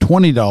trading at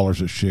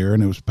 $20 a share,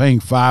 and it was paying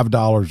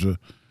 $1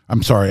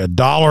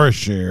 a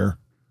share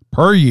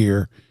per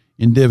year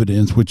in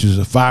dividends, which is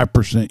a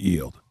 5%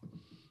 yield.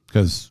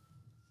 Because,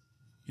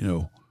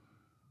 $1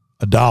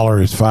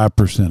 is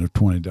 5% of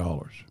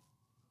 $20.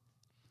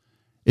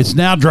 It's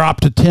now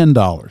dropped to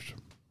 $10,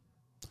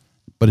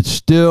 but it's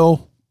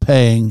still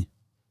paying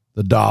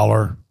the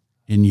 $1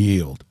 in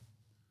yield.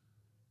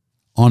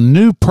 On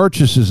new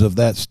purchases of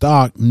that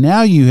stock,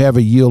 now you have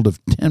a yield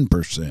of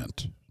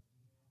 10%.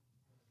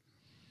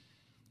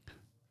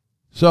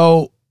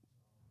 So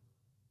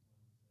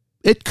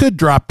it could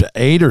drop to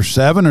 8 or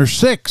 7 or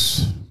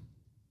 6.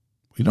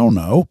 We don't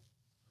know.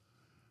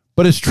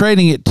 But it's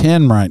trading at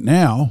 10 right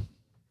now.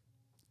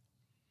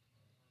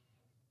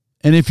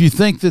 And if you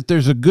think that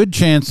there's a good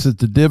chance that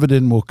the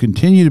dividend will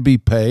continue to be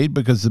paid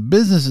because the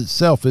business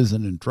itself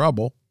isn't in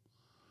trouble,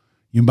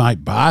 you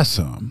might buy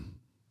some.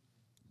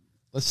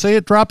 Let's say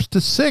it drops to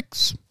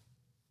 6.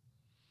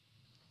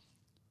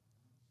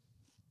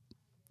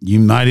 You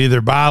might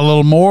either buy a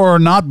little more or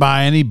not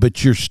buy any,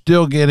 but you're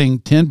still getting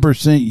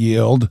 10%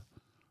 yield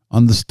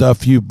on the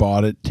stuff you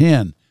bought at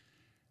 10.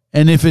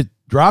 And if it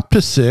dropped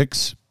to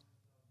 6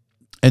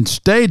 and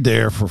stayed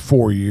there for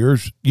 4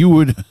 years, you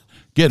would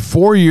get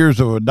 4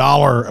 years of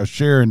 $1 a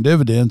share in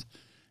dividends,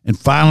 and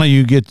finally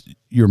you get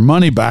your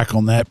money back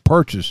on that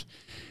purchase.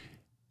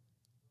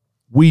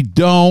 We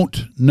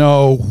don't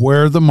know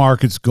where the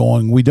market's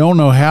going. We don't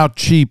know how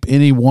cheap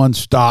any one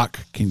stock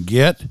can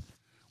get.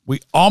 We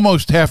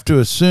almost have to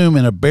assume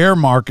in a bear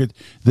market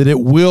that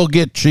it will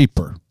get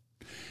cheaper.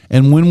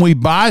 And when we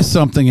buy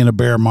something in a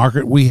bear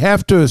market, we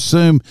have to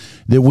assume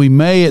that we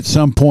may at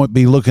some point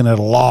be looking at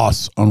a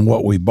loss on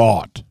what we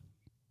bought.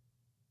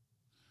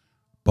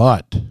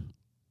 But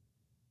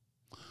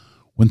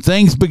when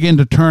things begin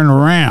to turn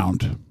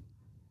around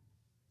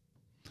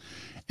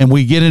and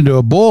we get into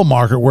a bull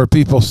market where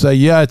people say,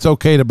 yeah, it's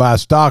okay to buy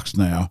stocks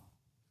now,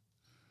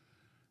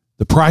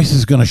 the price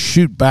is going to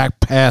shoot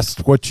back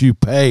past what you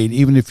paid,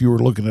 even if you were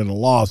looking at a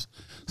loss.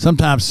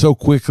 Sometimes so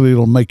quickly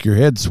it'll make your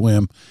head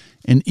swim.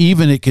 And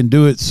even it can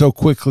do it so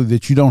quickly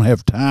that you don't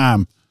have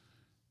time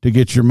to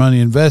get your money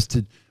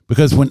invested.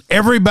 Because when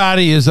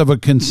everybody is of a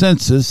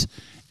consensus,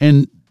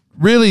 and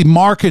really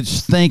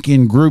markets think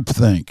in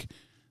groupthink,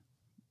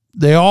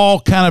 they all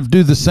kind of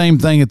do the same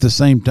thing at the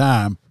same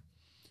time.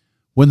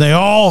 When they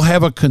all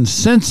have a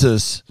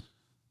consensus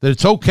that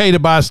it's okay to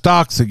buy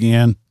stocks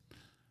again,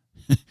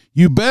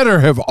 you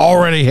better have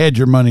already had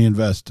your money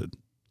invested.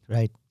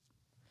 Right.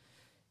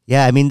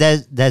 Yeah, I mean,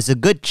 there's a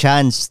good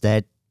chance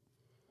that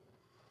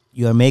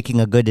you're making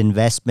a good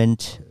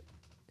investment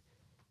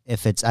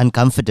if it's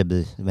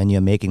uncomfortable when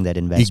you're making that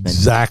investment.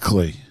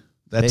 Exactly.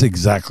 That's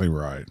exactly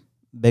right.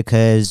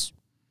 Because,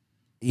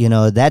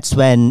 that's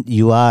when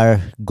you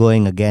are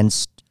going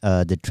against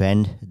the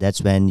trend.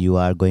 That's when you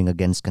are going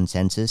against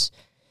consensus.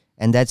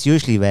 And that's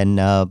usually when,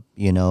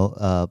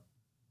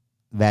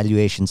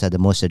 valuations are the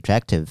most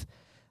attractive.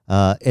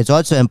 It's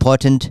also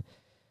important,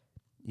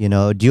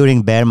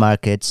 during bear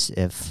markets,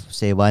 if,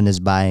 say, one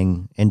is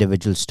buying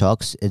individual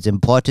stocks, it's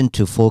important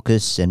to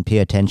focus and pay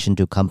attention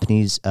to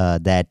companies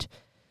that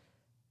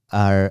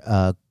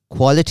are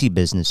quality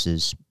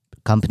businesses,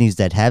 companies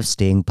that have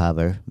staying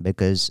power,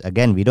 because,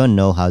 again, we don't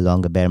know how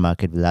long a bear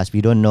market will last.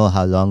 We don't know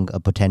how long a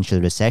potential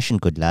recession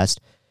could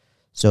last.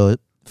 So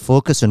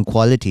focus on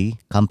quality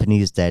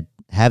companies that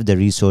have the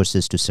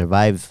resources to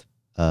survive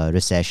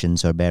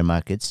recessions or bear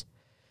markets.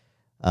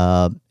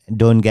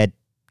 Don't get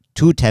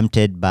too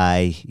tempted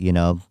by,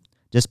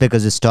 just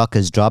because the stock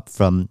has dropped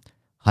from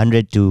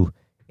 100 to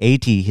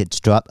 80, it's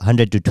dropped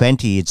 100 to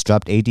 20, it's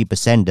dropped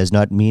 80%, does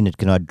not mean it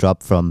cannot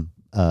drop from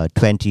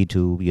 20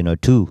 to,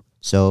 2.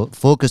 So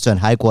focus on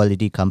high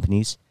quality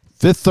companies.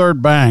 Fifth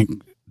Third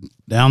Bank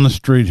down the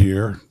street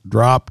here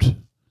dropped in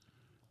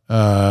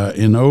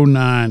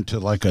 2009 to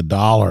like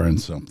 $1 and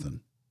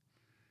something.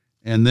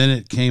 And then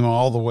it came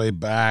all the way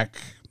back.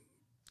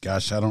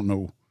 Gosh, I don't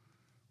know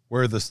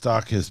where the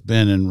stock has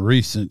been in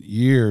recent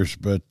years,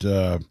 but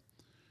I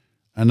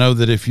know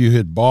that if you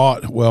had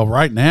bought, well,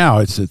 right now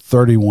it's at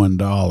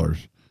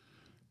 $31.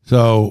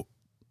 So,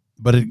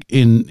 but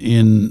in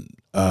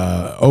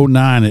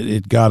 2009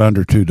 it got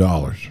under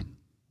 $2.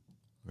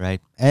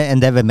 Right,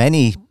 and there were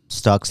many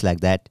stocks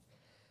like that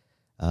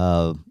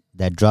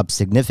that dropped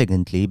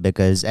significantly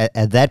because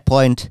at that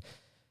point,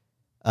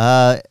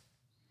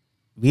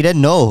 we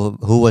didn't know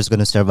who was going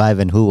to survive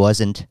and who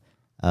wasn't.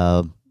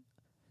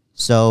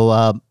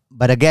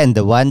 But again,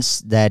 the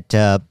ones that,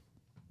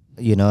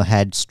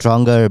 had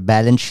stronger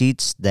balance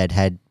sheets, that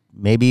had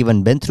maybe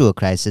even been through a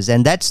crisis.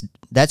 And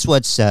that's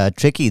what's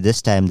tricky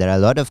this time. There are a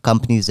lot of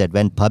companies that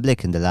went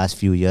public in the last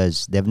few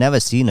years. They've never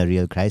seen a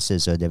real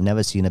crisis or they've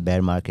never seen a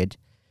bear market,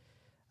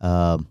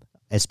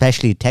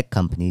 especially tech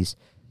companies.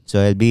 So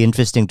it'll be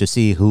interesting to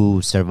see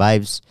who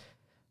survives.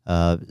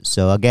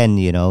 So again,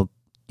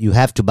 you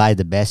have to buy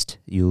the best.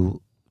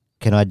 You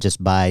cannot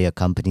just buy a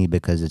company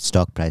because its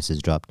stock price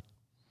has dropped.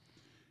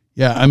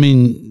 Yeah, I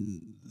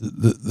mean,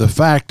 the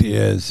fact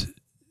is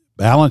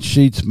balance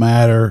sheets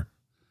matter,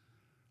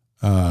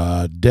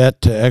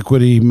 debt to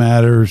equity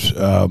matters,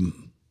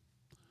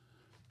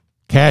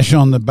 cash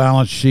on the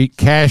balance sheet,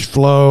 cash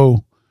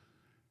flow,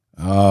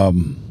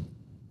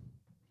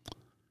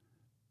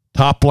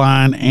 top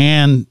line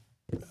and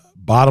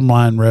bottom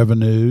line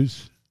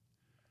revenues,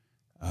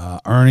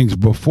 earnings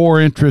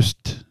before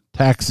interest,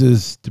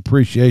 taxes,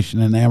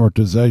 depreciation, and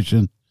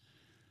amortization,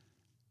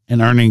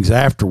 and earnings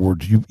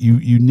afterwards.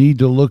 You need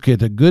to look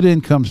at a good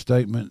income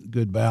statement,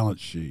 good balance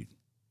sheet.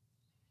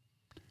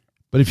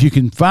 But if you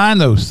can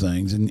find those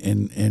things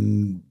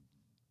and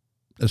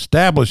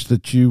establish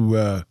that you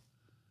are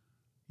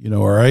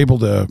able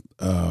to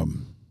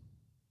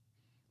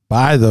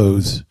buy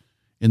those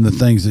in the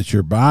things that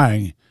you're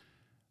buying,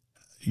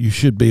 you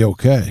should be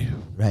okay.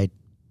 Right.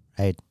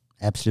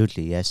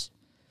 Absolutely, yes.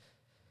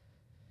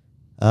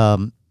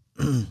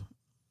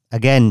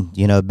 Again,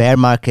 bear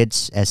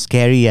markets, as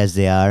scary as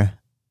they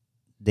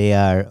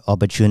are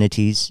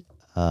opportunities.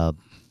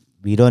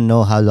 We don't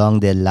know how long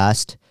they'll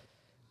last,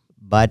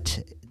 but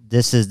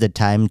this is the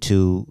time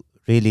to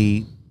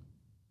really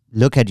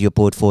look at your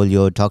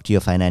portfolio, talk to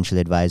your financial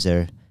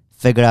advisor,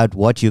 figure out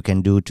what you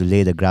can do to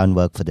lay the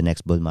groundwork for the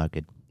next bull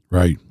market.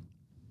 Right.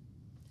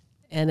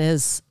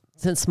 And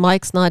since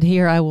Mike's not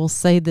here, I will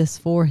say this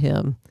for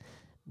him.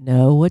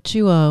 Know what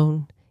you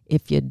own.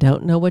 If you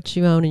don't know what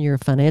you own and your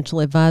financial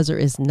advisor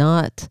is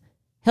not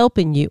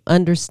helping you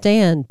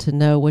understand to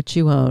know what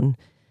you own,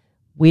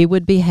 we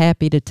would be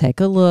happy to take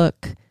a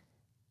look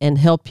and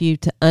help you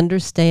to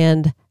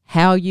understand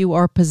how you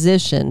are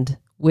positioned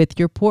with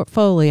your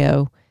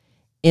portfolio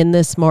in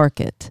this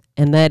market.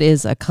 And that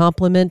is a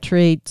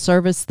complimentary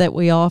service that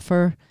we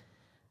offer.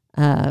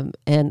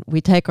 And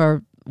we take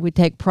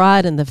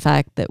pride in the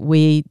fact that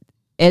we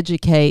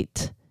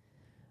educate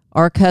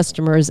our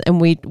customers,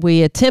 and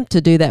we attempt to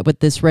do that with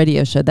this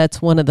radio show.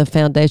 That's one of the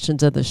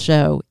foundations of the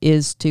show,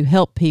 is to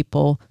help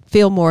people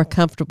feel more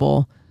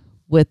comfortable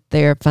with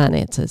their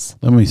finances.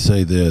 Let me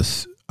say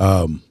this.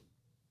 I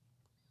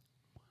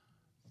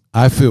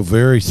feel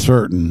very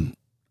certain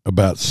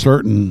about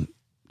certain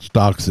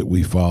stocks that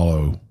we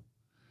follow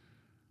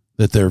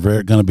that they're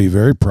going to be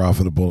very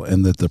profitable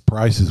and that the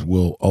prices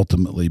will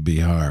ultimately be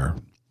higher.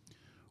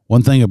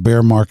 One thing a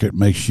bear market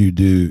makes you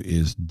do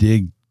is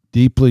dig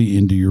deeply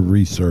into your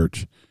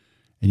research,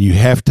 and you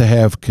have to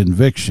have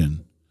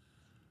conviction,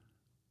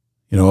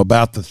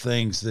 about the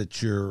things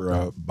that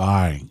you're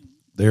buying.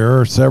 There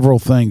are several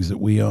things that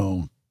we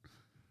own.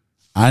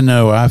 I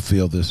know I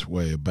feel this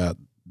way about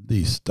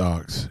these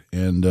stocks,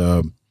 and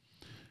I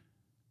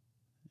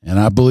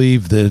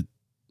believe that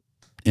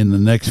in the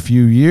next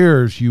few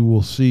years you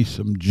will see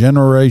some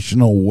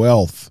generational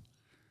wealth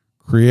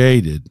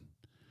created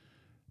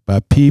by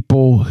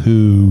people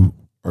who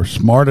are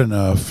smart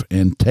enough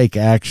and take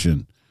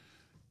action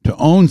to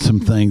own some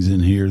things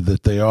in here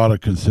that they ought to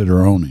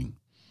consider owning.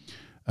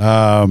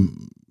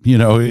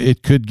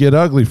 It could get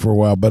ugly for a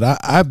while, but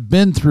I've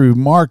been through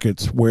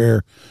markets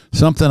where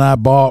something I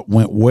bought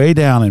went way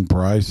down in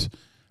price.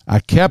 I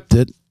kept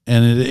it,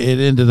 and it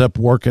ended up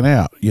working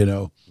out,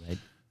 Right.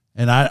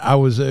 And I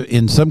was,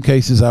 in some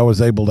cases, I was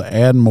able to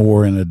add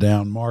more in a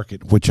down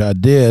market, which I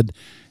did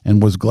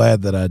and was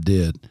glad that I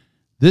did.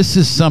 This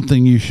is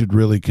something you should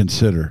really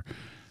consider.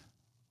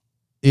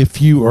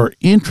 If you are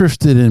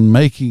interested in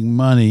making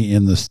money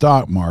in the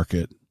stock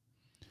market,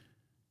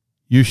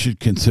 you should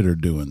consider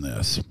doing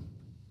this.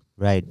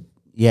 Right.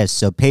 Yes.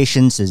 So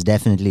patience is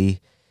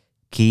definitely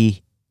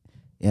key.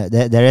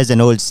 There is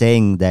an old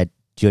saying that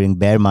during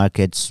bear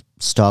markets,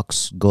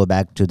 stocks go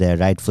back to their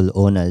rightful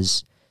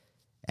owners.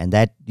 And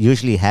that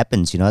usually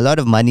happens. A lot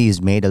of money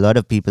is made. A lot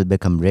of people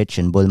become rich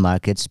in bull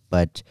markets,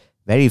 but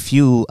very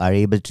few are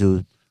able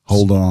to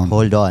hold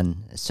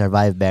on,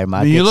 survive bear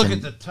markets. When you look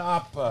at the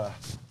top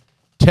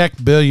tech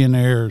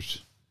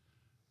billionaires,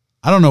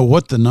 I don't know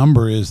what the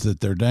number is that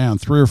they're down,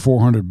 $300 or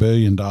 $400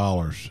 billion.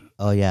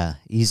 Oh yeah,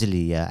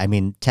 easily. Yeah, I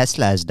mean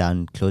Tesla is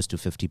down close to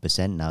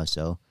 50% now.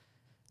 So,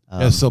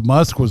 so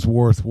Musk was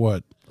worth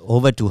what?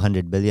 Over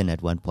 200 billion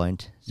at one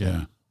point. So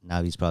yeah.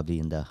 Now he's probably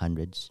in the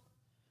hundreds.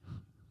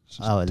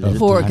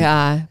 Poor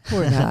guy.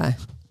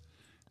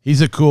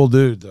 He's a cool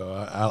dude, though.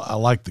 I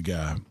like the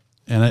guy,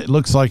 and it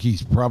looks like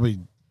he's probably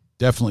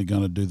definitely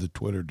going to do the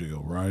Twitter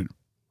deal, right?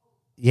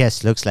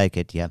 Yes, looks like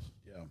it. Yeah.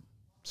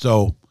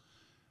 So,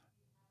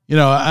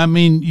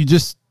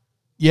 it's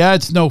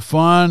no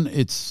fun.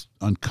 It's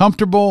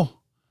uncomfortable.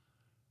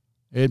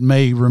 It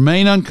may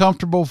remain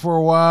uncomfortable for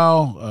a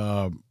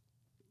while,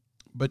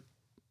 but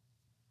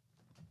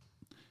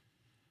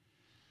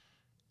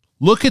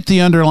look at the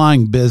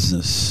underlying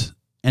business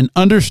and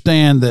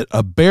understand that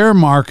a bear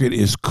market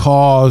is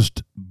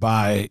caused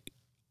by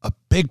a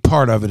big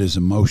part of it is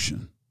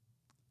emotion,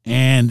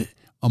 and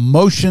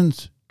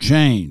emotions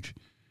change.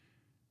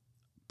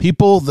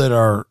 People that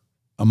are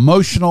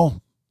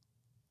emotional,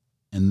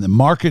 and the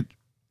market,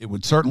 it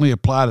would certainly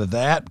apply to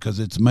that because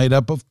it's made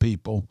up of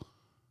people,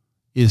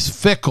 is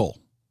fickle,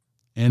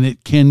 and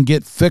it can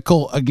get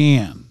fickle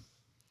again.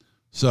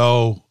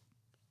 So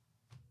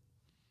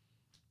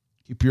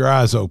keep your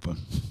eyes open.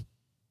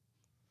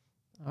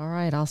 All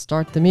right, I'll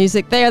start the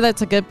music there.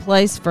 That's a good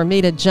place for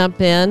me to jump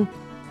in.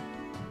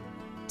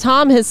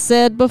 Tom has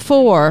said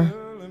before,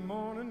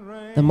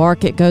 the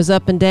market goes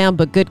up and down,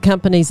 but good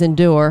companies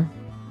endure.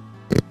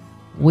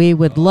 We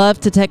would love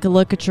to take a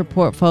look at your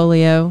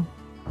portfolio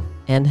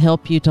and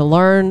help you to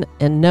learn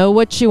and know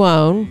what you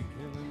own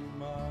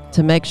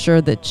to make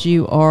sure that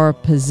you are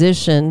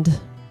positioned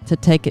to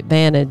take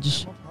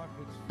advantage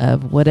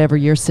of whatever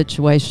your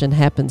situation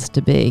happens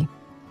to be.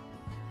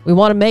 We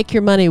want to make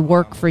your money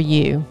work for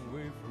you,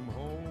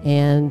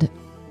 and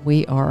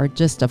we are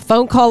just a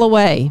phone call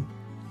away,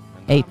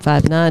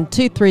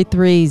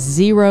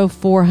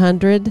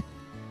 859-233-0400.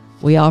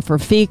 We offer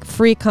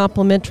free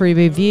complimentary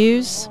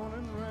reviews.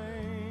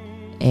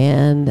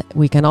 And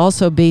you can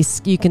also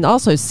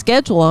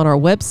schedule on our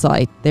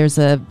website. There's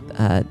a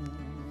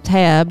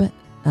tab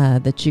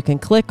that you can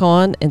click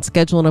on and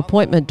schedule an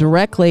appointment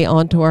directly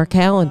onto our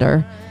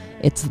calendar.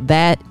 It's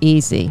that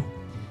easy.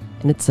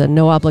 And it's a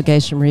no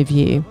obligation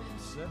review.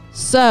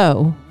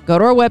 So go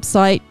to our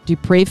website,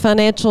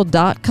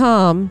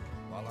 dupreefinancial.com,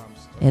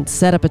 and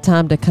set up a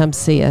time to come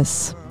see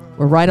us.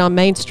 We're right on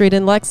Main Street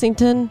in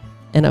Lexington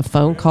and a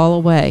phone call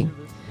away.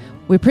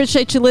 We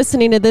appreciate you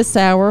listening to this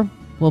hour.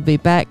 We'll be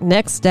back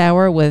next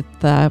hour with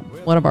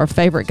one of our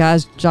favorite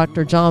guys,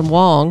 Dr. John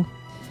Wong.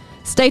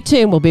 Stay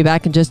tuned. We'll be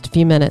back in just a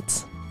few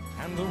minutes.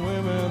 And the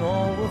women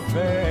all were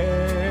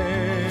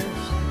fast.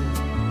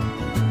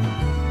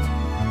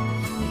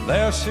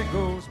 There she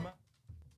goes.